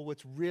soul,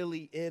 what's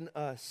really in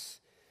us,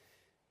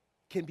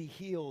 can be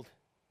healed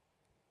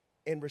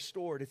and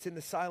restored. It's in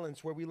the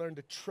silence where we learn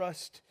to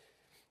trust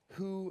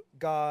who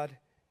God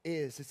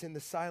is. It's in the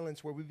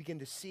silence where we begin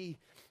to see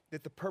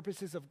that the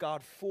purposes of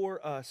God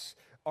for us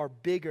are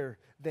bigger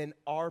than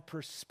our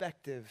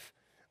perspective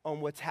on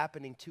what's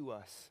happening to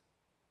us.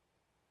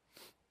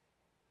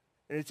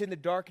 And it's in the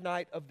dark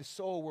night of the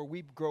soul where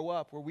we grow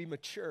up, where we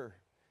mature,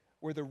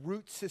 where the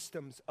root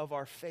systems of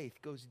our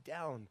faith goes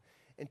down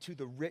into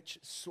the rich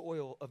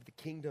soil of the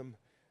kingdom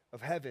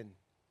of heaven.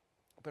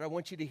 But I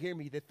want you to hear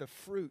me that the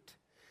fruit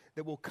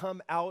that will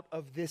come out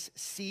of this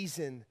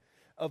season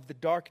of the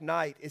dark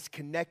night is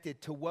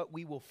connected to what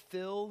we will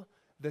fill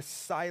the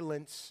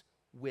silence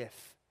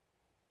with.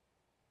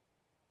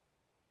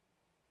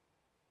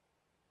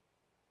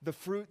 The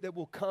fruit that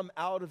will come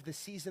out of the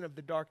season of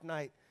the dark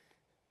night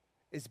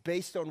is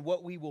based on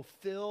what we will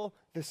fill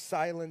the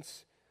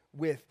silence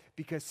with,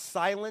 because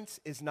silence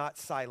is not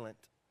silent.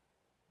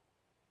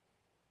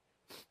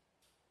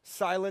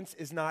 Silence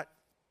is not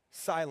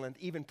silent.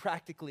 Even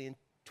practically in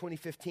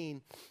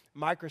 2015,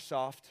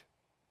 Microsoft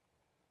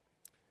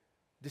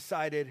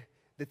decided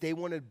that they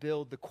wanted to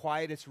build the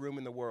quietest room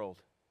in the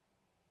world.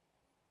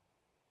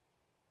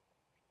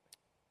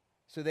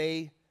 So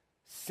they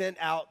sent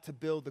out to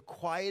build the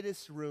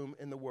quietest room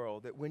in the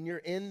world, that when you're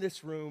in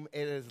this room,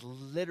 it is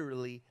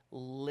literally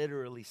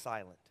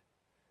silent.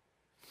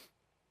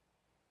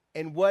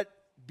 And what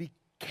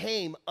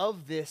became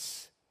of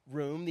this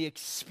room, the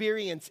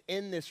experience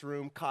in this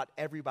room, caught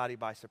everybody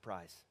by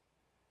surprise.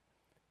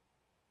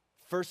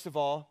 First of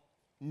all,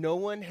 no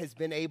one has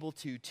been able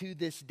to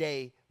this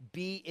day,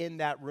 be in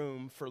that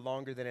room for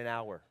longer than an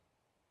hour.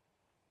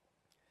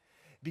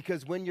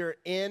 Because when you're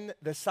in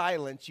the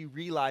silence, you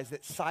realize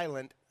that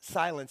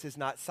silence is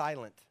not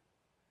silent.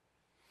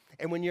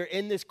 And when you're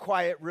in this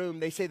quiet room,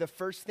 they say the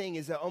first thing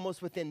is that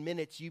almost within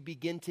minutes, you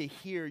begin to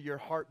hear your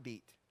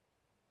heartbeat.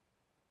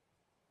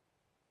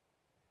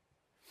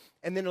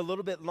 And then a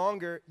little bit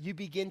longer, you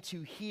begin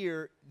to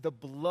hear the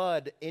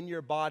blood in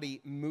your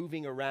body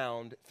moving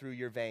around through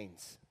your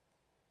veins.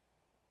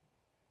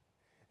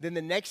 Then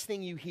the next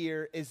thing you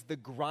hear is the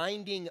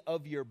grinding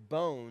of your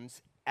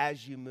bones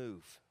as you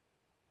move.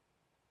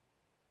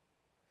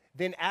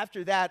 Then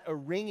after that, a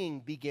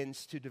ringing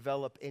begins to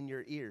develop in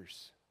your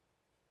ears.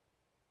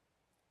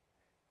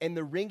 And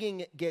the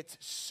ringing gets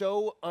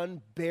so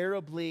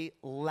unbearably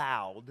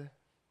loud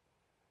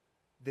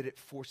that it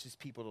forces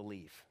people to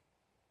leave.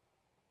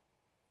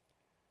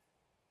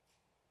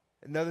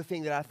 Another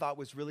thing that I thought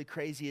was really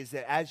crazy is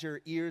that as your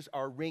ears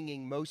are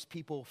ringing, most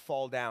people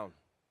fall down.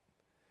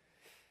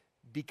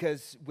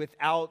 Because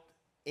without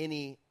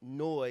any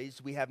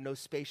noise, we have no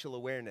spatial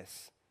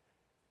awareness.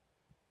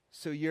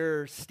 So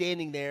you're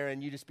standing there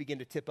and you just begin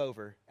to tip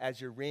over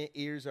as your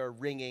ears are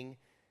ringing,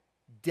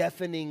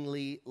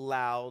 deafeningly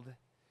loud.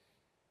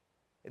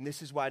 And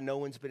this is why no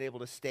one's been able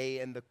to stay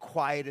in the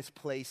quietest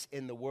place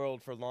in the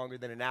world for longer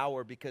than an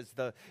hour, because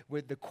the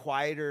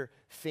quieter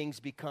things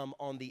become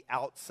on the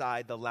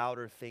outside, the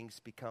louder things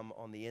become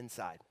on the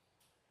inside.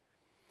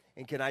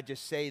 And can I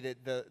just say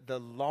that the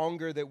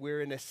longer that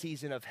we're in a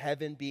season of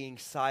heaven being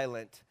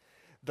silent,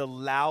 the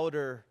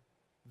louder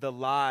the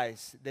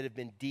lies that have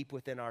been deep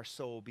within our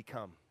soul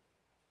become.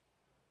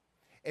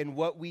 And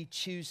what we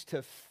choose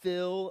to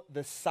fill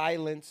the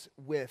silence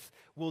with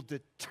will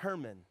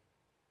determine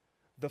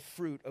the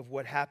fruit of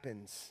what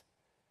happens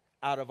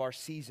out of our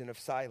season of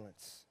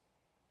silence.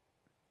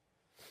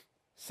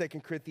 2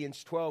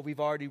 Corinthians 12, we've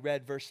already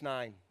read verse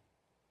 9. It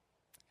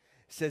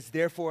says,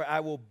 therefore I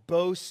will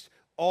boast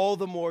all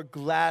the more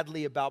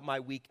gladly about my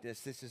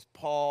weakness. This is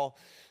Paul,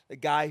 the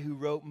guy who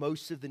wrote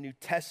most of the New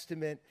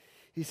Testament.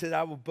 He said,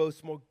 I will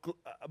boast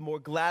more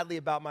gladly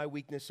about my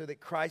weakness so that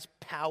Christ's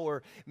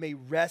power may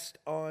rest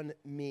on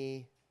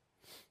me.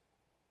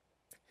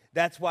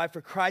 That's why, for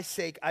Christ's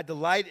sake, I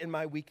delight in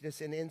my weakness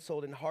and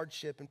insult and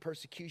hardship and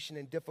persecution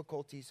and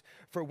difficulties.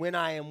 For when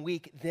I am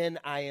weak, then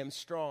I am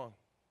strong.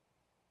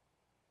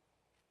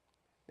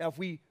 Now, if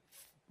we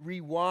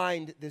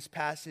rewind this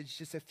passage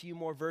just a few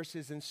more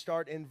verses and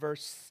start in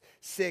verse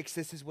 6,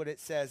 this is what it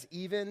says.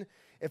 Even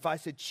if I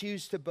should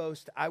choose to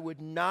boast, I would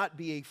not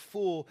be a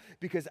fool,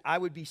 because I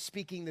would be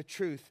speaking the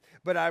truth.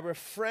 But I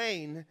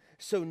refrain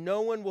so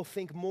no one will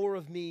think more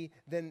of me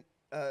than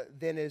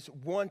is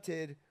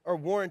wanted or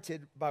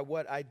warranted by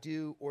what I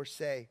do or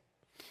say,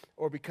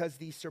 or because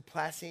these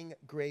surpassing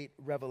great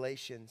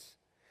revelations.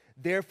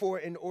 Therefore,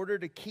 in order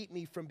to keep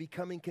me from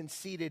becoming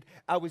conceited,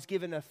 I was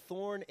given a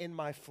thorn in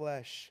my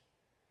flesh,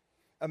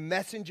 a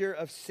messenger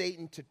of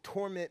Satan to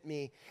torment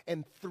me.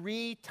 And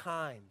 3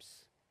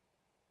 times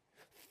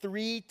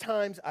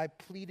I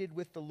pleaded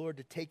with the Lord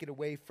to take it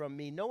away from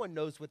me. No one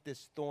knows what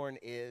this thorn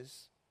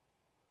is.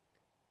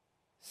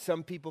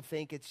 Some people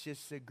think it's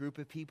just a group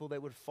of people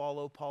that would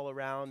follow Paul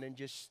around and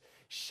just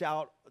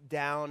shout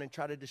down and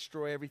try to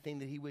destroy everything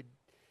that he was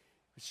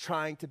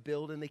trying to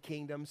build in the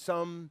kingdom.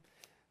 Some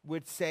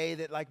would say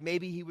that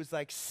maybe he was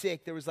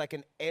sick. There was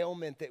an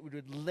ailment that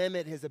would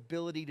limit his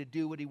ability to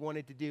do what he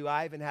wanted to do.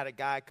 I even had a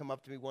guy come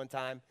up to me one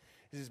time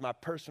This is my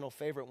personal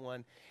favorite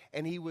one.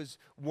 And he was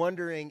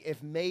wondering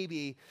if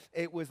maybe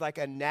it was like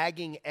a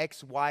nagging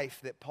ex-wife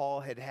that Paul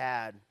had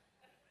had.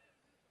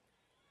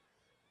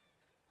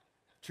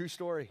 True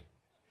story.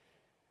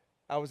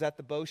 I was at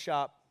the bow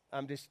shop.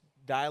 I'm just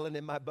dialing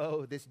in my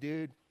bow. This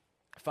dude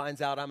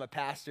finds out I'm a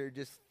pastor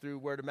just through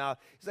word of mouth.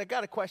 He's like,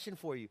 got a question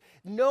for you.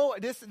 No,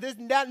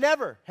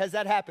 never has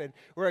that happened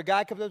where a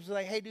guy comes up and is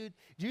like, hey, dude,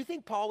 do you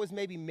think Paul was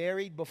maybe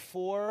married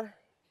before?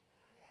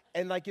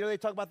 And like, they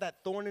talk about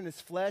that thorn in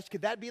his flesh.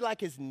 Could that be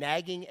like his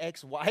nagging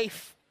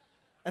ex-wife?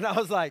 And I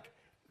was like,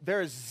 there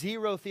is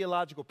zero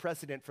theological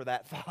precedent for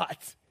that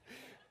thought.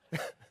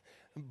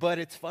 But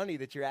it's funny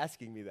that you're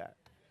asking me that.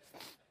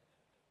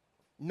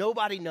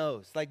 Nobody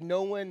knows. Like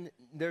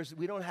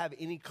we don't have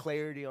any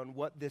clarity on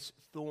what this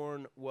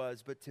thorn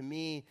was. But to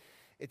me,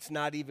 it's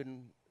not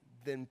even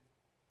the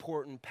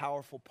important,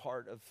 powerful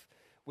part of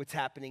what's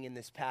happening in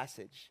this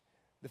passage.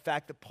 The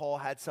fact that Paul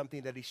had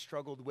something that he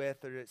struggled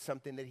with, or it's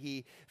something that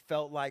he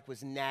felt like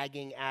was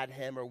nagging at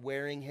him or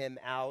wearing him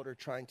out or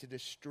trying to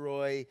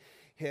destroy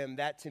him,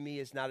 that to me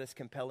is not as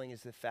compelling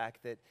as the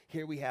fact that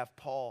here we have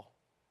Paul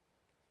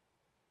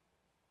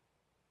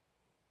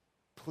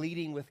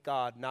pleading with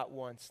God, not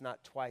once,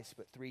 not twice,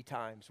 but 3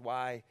 times.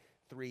 Why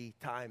 3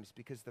 times?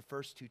 Because the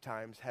first 2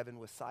 times, heaven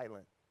was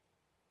silent.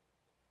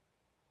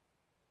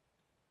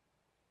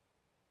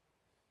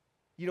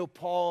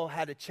 Paul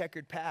had a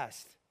checkered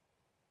past.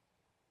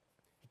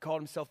 He called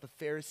himself the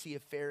Pharisee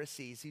of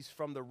Pharisees. He's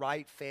from the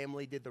right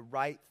family, did the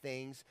right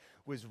things,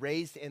 was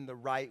raised in the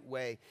right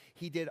way.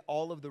 He did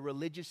all of the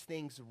religious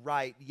things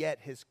right, yet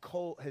his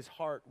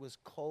heart was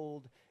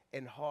cold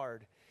and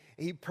hard.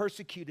 He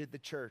persecuted the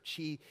church.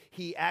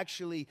 He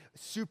actually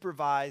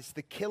supervised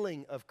the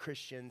killing of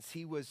Christians.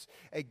 He was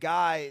a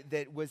guy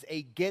that was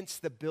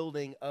against the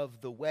building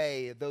of the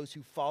way, of those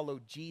who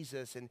followed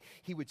Jesus, and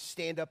he would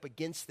stand up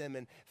against them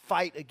and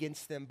fight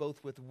against them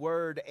both with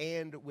word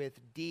and with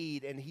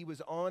deed. And he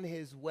was on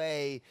his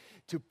way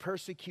to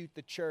persecute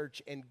the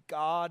church, and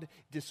God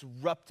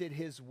disrupted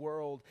his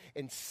world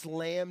and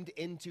slammed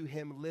into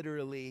him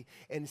literally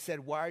and said,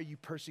 "Why are you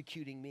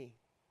persecuting me?"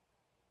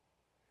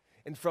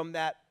 And from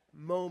that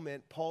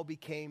moment, Paul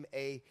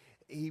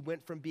he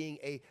went from being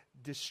a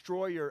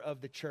destroyer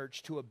of the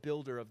church to a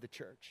builder of the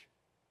church.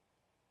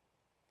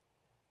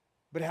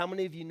 But how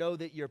many of you know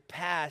that your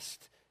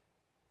past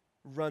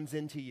runs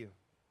into you?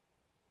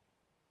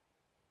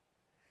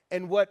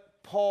 And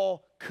what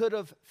Paul could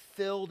have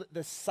filled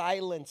the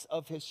silence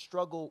of his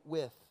struggle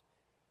with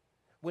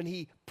when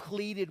he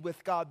pleaded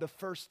with God the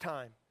first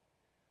time,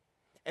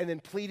 and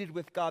then pleaded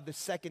with God the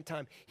second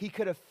time, he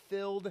could have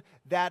filled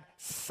that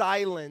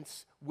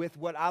silence with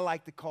what I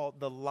like to call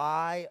the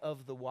lie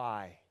of the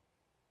why.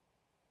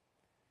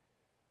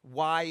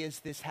 Why is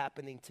this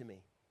happening to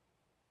me?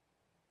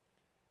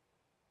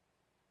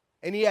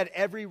 And he had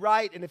every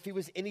right, and if he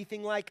was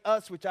anything like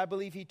us, which I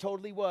believe he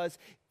totally was,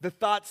 the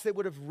thoughts that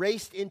would have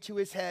raced into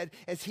his head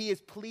as he is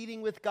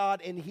pleading with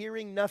God and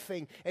hearing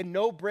nothing and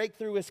no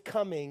breakthrough is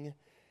coming,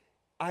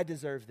 I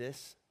deserve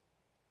this.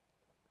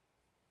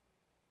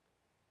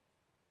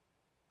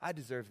 I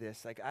deserve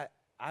this. Like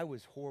I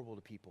was horrible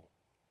to people.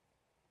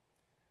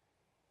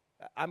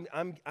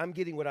 I'm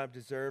getting what I've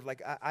deserved.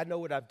 Like I know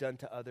what I've done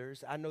to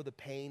others. I know the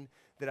pain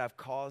that I've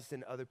caused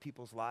in other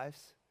people's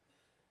lives.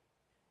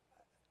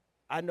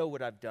 I know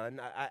what I've done.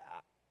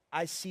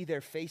 I see their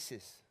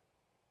faces.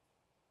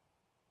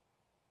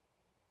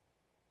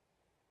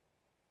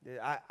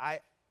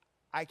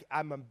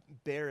 I'm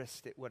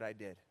embarrassed at what I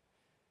did.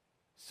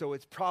 So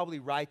it's probably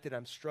right that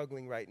I'm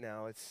struggling right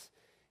now.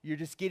 You're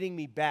just getting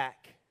me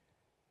back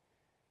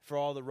for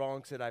all the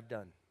wrongs that I've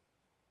done.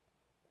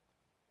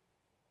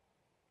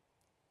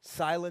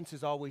 Silence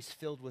is always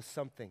filled with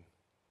something.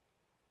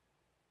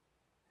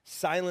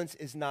 Silence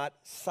is not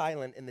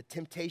silent, and the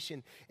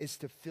temptation is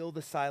to fill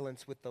the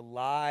silence with the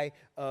lie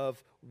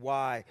of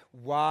why.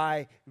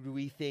 Why do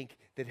we think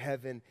that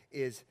heaven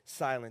is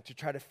silent? To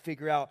try to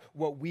figure out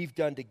what we've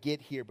done to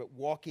get here, but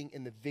walking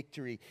in the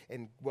victory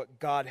and what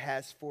God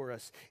has for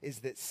us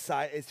is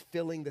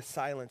filling the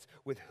silence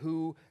with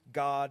who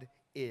God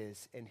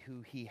is and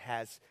who He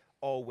has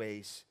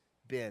always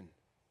been.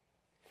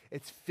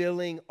 It's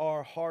filling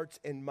our hearts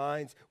and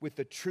minds with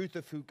the truth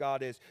of who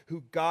God is,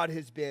 who God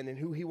has been, and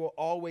who He will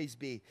always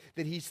be.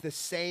 That He's the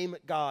same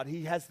God.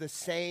 He has the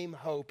same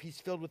hope.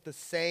 He's filled with the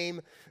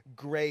same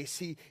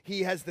grace.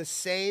 He has the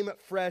same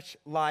fresh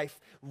life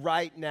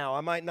right now.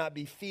 I might not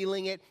be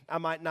feeling it. I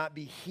might not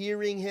be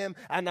hearing Him.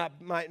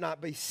 Might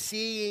not be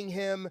seeing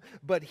Him,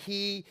 but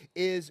He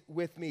is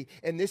with me.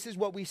 And this is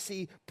what we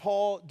see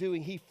Paul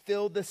doing. He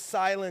filled the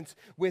silence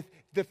with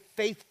the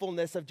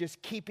faithfulness of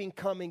just keeping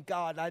coming.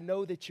 God, I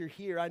know that You're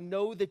here. I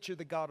know that You're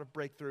the God of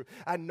breakthrough.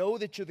 I know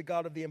that You're the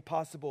God of the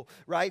impossible,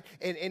 right?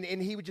 And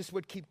he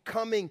would keep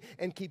coming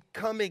and keep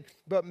coming.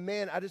 But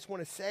man, I just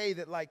want to say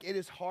that like it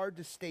is hard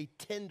to stay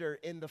tender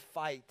in the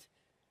fight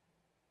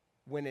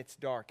when it's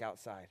dark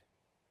outside.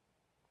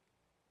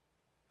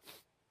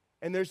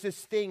 And there's this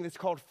thing that's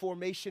called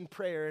formation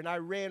prayer. And I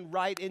ran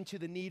right into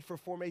the need for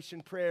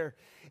formation prayer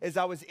as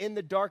I was in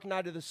the dark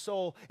night of the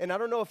soul. And I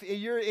don't know if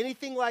you're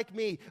anything like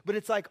me, but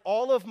it's like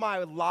all of my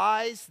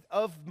lies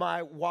of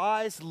my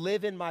whys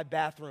live in my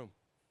bathroom.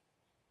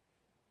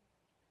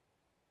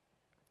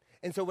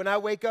 And so when I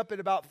wake up at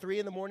about 3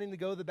 in the morning to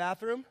go to the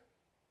bathroom,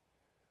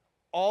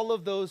 all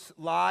of those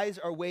lies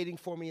are waiting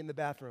for me in the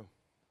bathroom.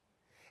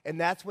 And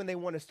that's when they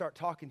want to start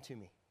talking to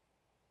me.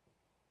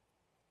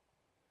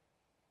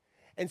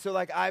 And so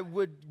like I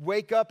would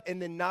wake up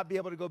and then not be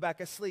able to go back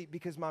asleep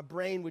because my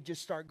brain would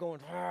just start going,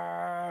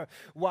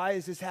 why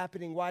is this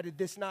happening? Why did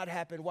this not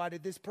happen? Why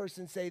did this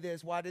person say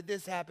this? Why did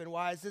this happen?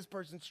 Why is this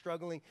person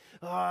struggling?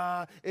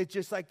 It's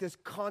just like this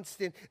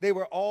constant, they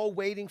were all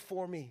waiting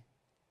for me.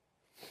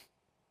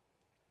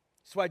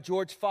 That's why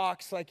George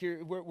Fox,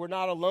 we're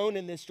not alone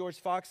in this. George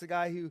Fox, the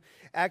guy who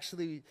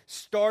actually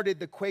started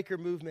the Quaker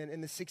movement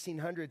in the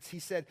 1600s, he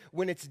said,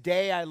 when it's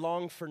day, I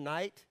long for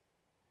night.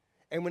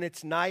 And when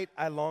it's night,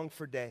 I long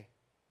for day.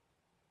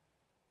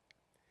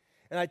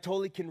 And I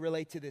totally can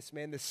relate to this,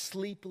 man. The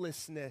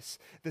sleeplessness,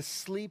 the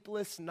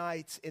sleepless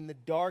nights in the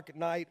dark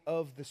night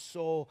of the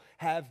soul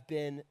have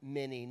been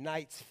many.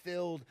 Nights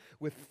filled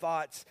with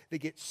thoughts that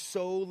get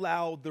so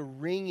loud, the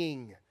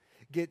ringing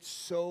gets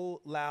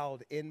so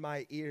loud in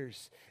my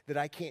ears that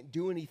I can't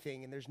do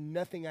anything, and there's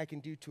nothing I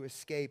can do to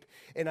escape.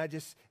 And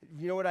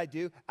you know what I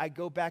do? I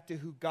go back to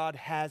who God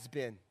has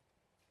been.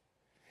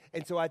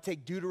 And so I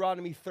take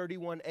Deuteronomy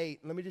 31:8.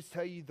 Let me just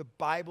tell you, the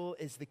Bible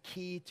is the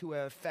key to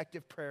an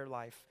effective prayer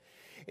life.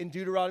 In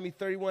Deuteronomy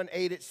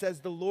 31:8, it says,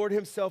 the Lord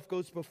himself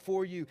goes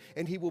before you,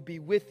 and he will be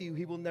with you.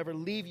 He will never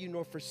leave you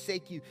nor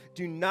forsake you.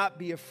 Do not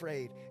be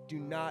afraid. Do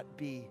not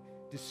be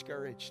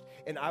discouraged.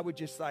 And I would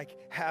just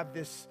have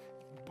this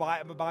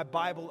my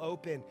Bible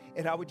open,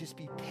 and I would just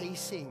be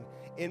pacing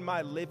in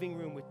my living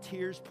room with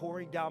tears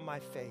pouring down my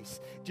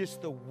face.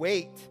 Just the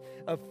weight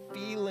of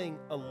feeling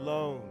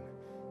alone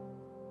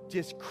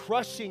just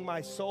crushing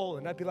my soul.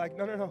 And I'd be like,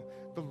 no.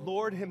 The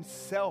Lord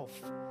himself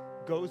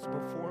goes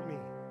before me.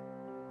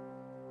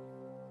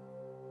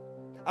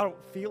 I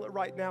don't feel it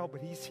right now,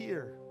 but he's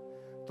here.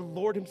 The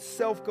Lord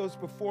himself goes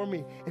before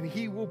me, and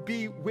he will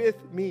be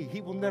with me.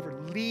 He will never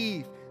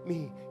leave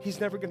me. He's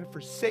never going to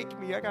forsake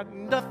me. I got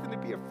nothing to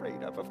be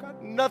afraid of. I've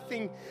got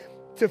nothing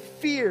to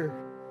fear.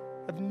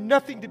 I have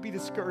nothing to be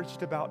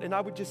discouraged about. And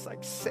I would just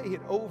say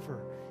it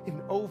over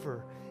and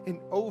over and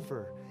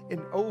over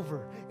and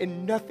over,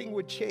 and nothing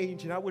would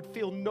change, and I would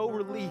feel no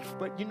relief.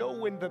 But you know,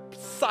 when the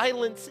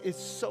silence is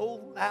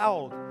so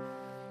loud,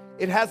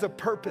 it has a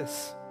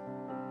purpose.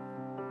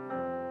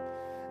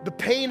 The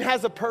pain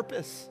has a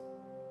purpose.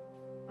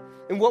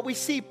 And what we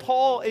see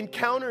Paul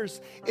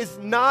encounters is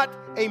not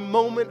a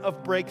moment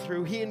of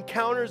breakthrough. He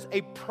encounters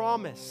a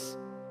promise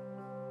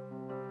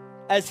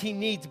as he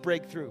needs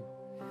breakthrough.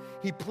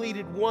 He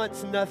pleaded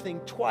once,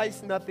 nothing,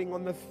 twice, nothing.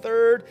 On the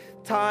third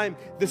time,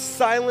 the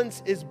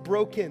silence is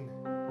broken.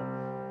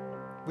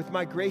 With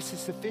my grace is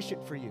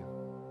sufficient for you,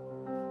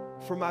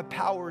 for my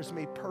power is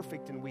made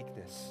perfect in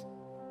weakness.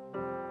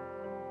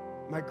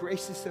 My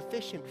grace is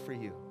sufficient for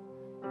you,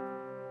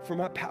 for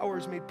my power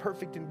is made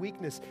perfect in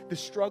weakness. The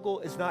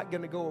struggle is not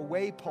going to go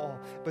away, Paul,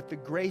 but the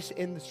grace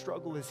in the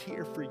struggle is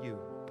here for you,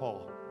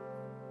 Paul.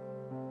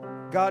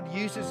 God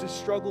uses the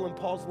struggle in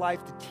Paul's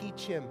life to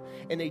teach him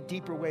in a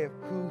deeper way of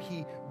who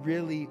he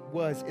really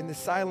was. In the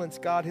silence,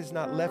 God has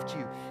not left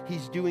you.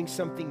 He's doing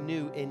something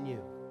new in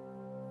you.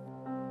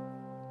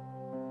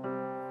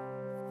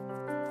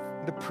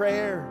 The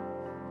prayer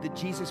that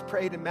Jesus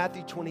prayed in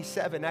Matthew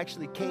 27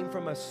 actually came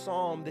from a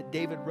psalm that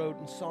David wrote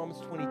in Psalms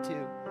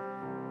 22.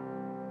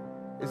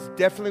 It's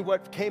definitely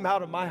what came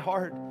out of my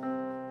heart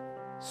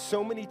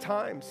so many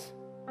times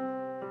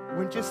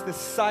when just the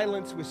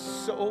silence was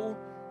so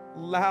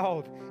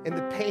loud and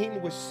the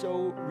pain was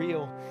so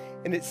real.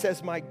 And it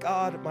says, my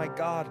God,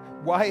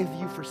 why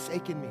have you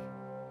forsaken me?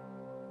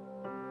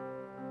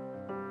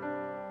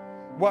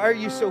 Why are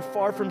you so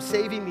far from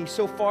saving me,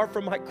 so far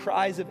from my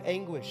cries of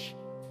anguish?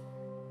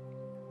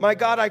 My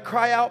God, I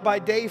cry out by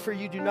day, for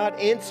you do not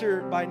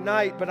answer by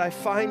night, but I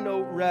find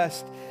no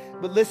rest.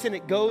 But listen,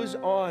 it goes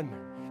on.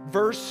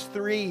 Verse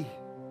 3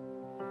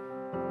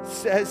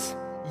 says,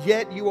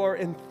 yet you are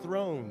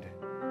enthroned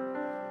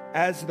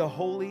as the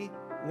Holy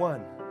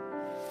One.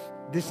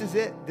 This is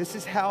it. This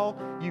is how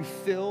you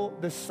fill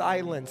the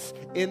silence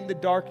in the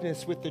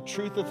darkness with the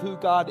truth of who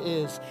God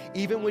is.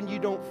 Even when you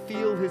don't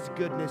feel his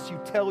goodness,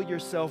 you tell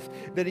yourself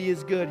that he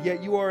is good.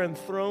 Yet you are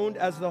enthroned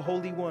as the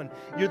Holy One.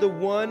 You're the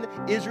one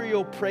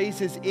Israel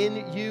praises.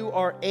 In you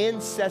are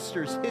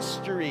ancestors,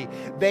 history.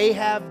 They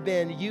have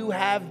been, you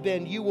have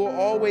been, you will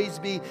always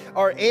be.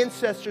 Our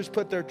ancestors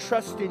put their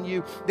trust in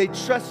you. They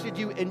trusted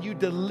you and you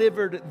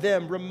delivered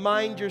them.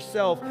 Remind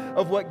yourself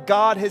of what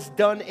God has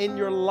done in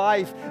your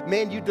life.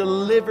 Man, you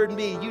delivered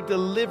me, you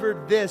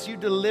delivered this, you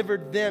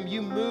delivered them,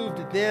 you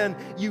moved then,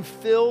 you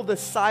fill the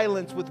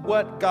silence with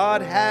what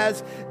God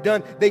has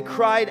done. They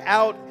cried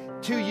out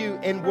to you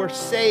and were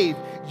saved.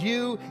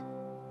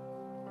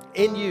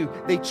 In you,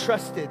 they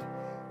trusted.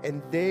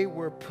 and they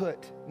were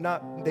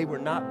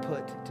not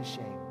put to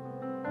shame.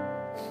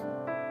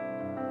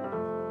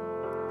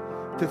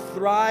 To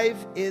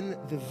thrive in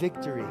the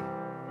victory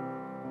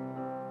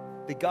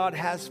that God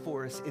has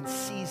for us in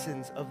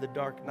seasons of the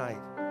dark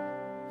night,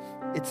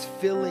 it's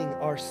filling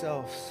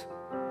ourselves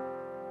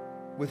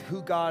with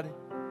who God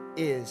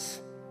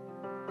is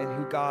and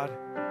who God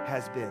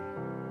has been.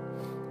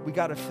 We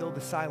got to fill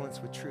the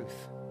silence with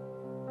truth,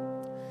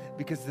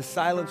 because the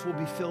silence will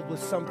be filled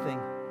with something.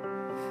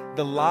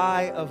 The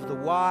lie of the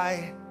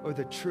why, or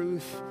the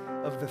truth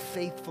of the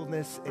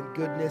faithfulness and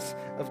goodness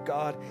of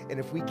God. And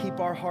if we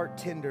keep our heart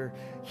tender,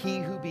 he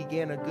who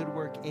began a good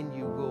work in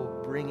you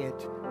will bring it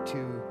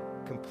to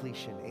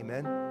completion.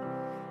 Amen?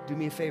 Do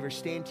me a favor,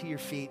 stand to your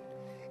feet.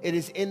 It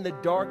is in the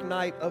dark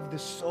night of the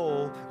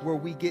soul where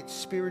we get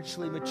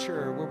spiritually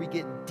mature, where we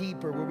get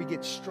deeper, where we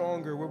get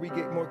stronger, where we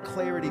get more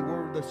clarity,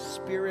 where the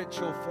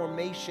spiritual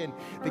formation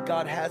that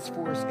God has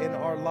for us in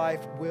our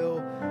life will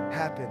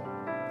happen.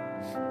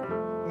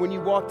 When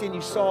you walked in,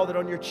 you saw that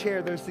on your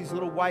chair there's these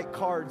little white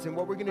cards, and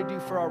what we're going to do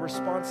for our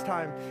response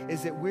time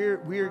is that we're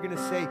going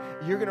to say,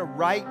 you're going to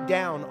write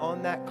down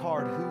on that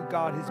card who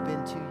God has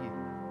been to you.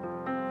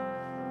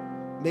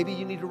 Maybe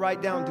you need to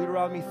write down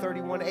Deuteronomy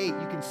 31:8.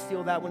 You can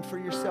steal that one for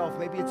yourself.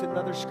 Maybe it's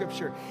another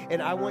scripture.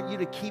 And I want you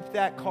to keep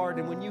that card.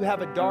 And when you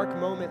have a dark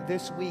moment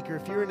this week, or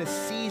if you're in a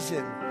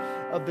season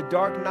of the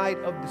dark night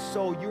of the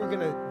soul, you're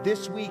going to,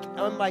 this week,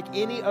 unlike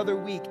any other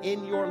week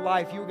in your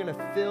life, you're going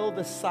to fill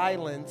the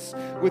silence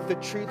with the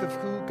truth of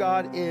who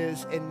God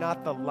is and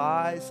not the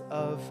lies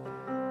of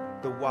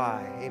the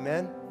why.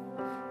 Amen?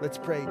 Let's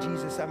pray.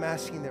 Jesus, I'm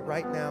asking that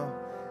right now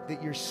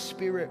that your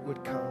Spirit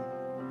would come,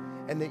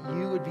 and that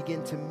you would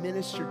begin to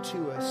minister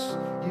to us.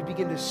 You'd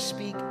begin to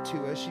speak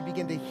to us. You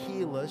begin to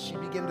heal us. You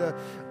begin to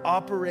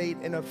operate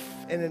in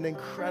an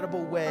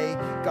incredible way,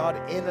 God,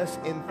 in us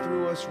and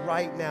through us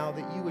right now,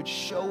 that you would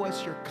show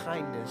us your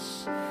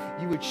kindness.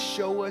 You would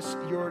show us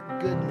your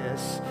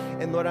goodness.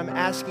 And Lord, I'm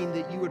asking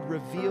that you would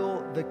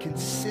reveal the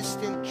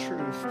consistent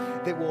truth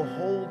that will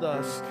hold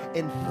us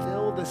and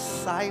fill the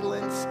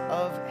silence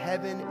of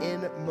heaven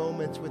in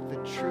moments with the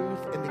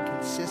truth and the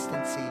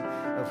consistency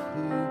of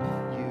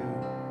who you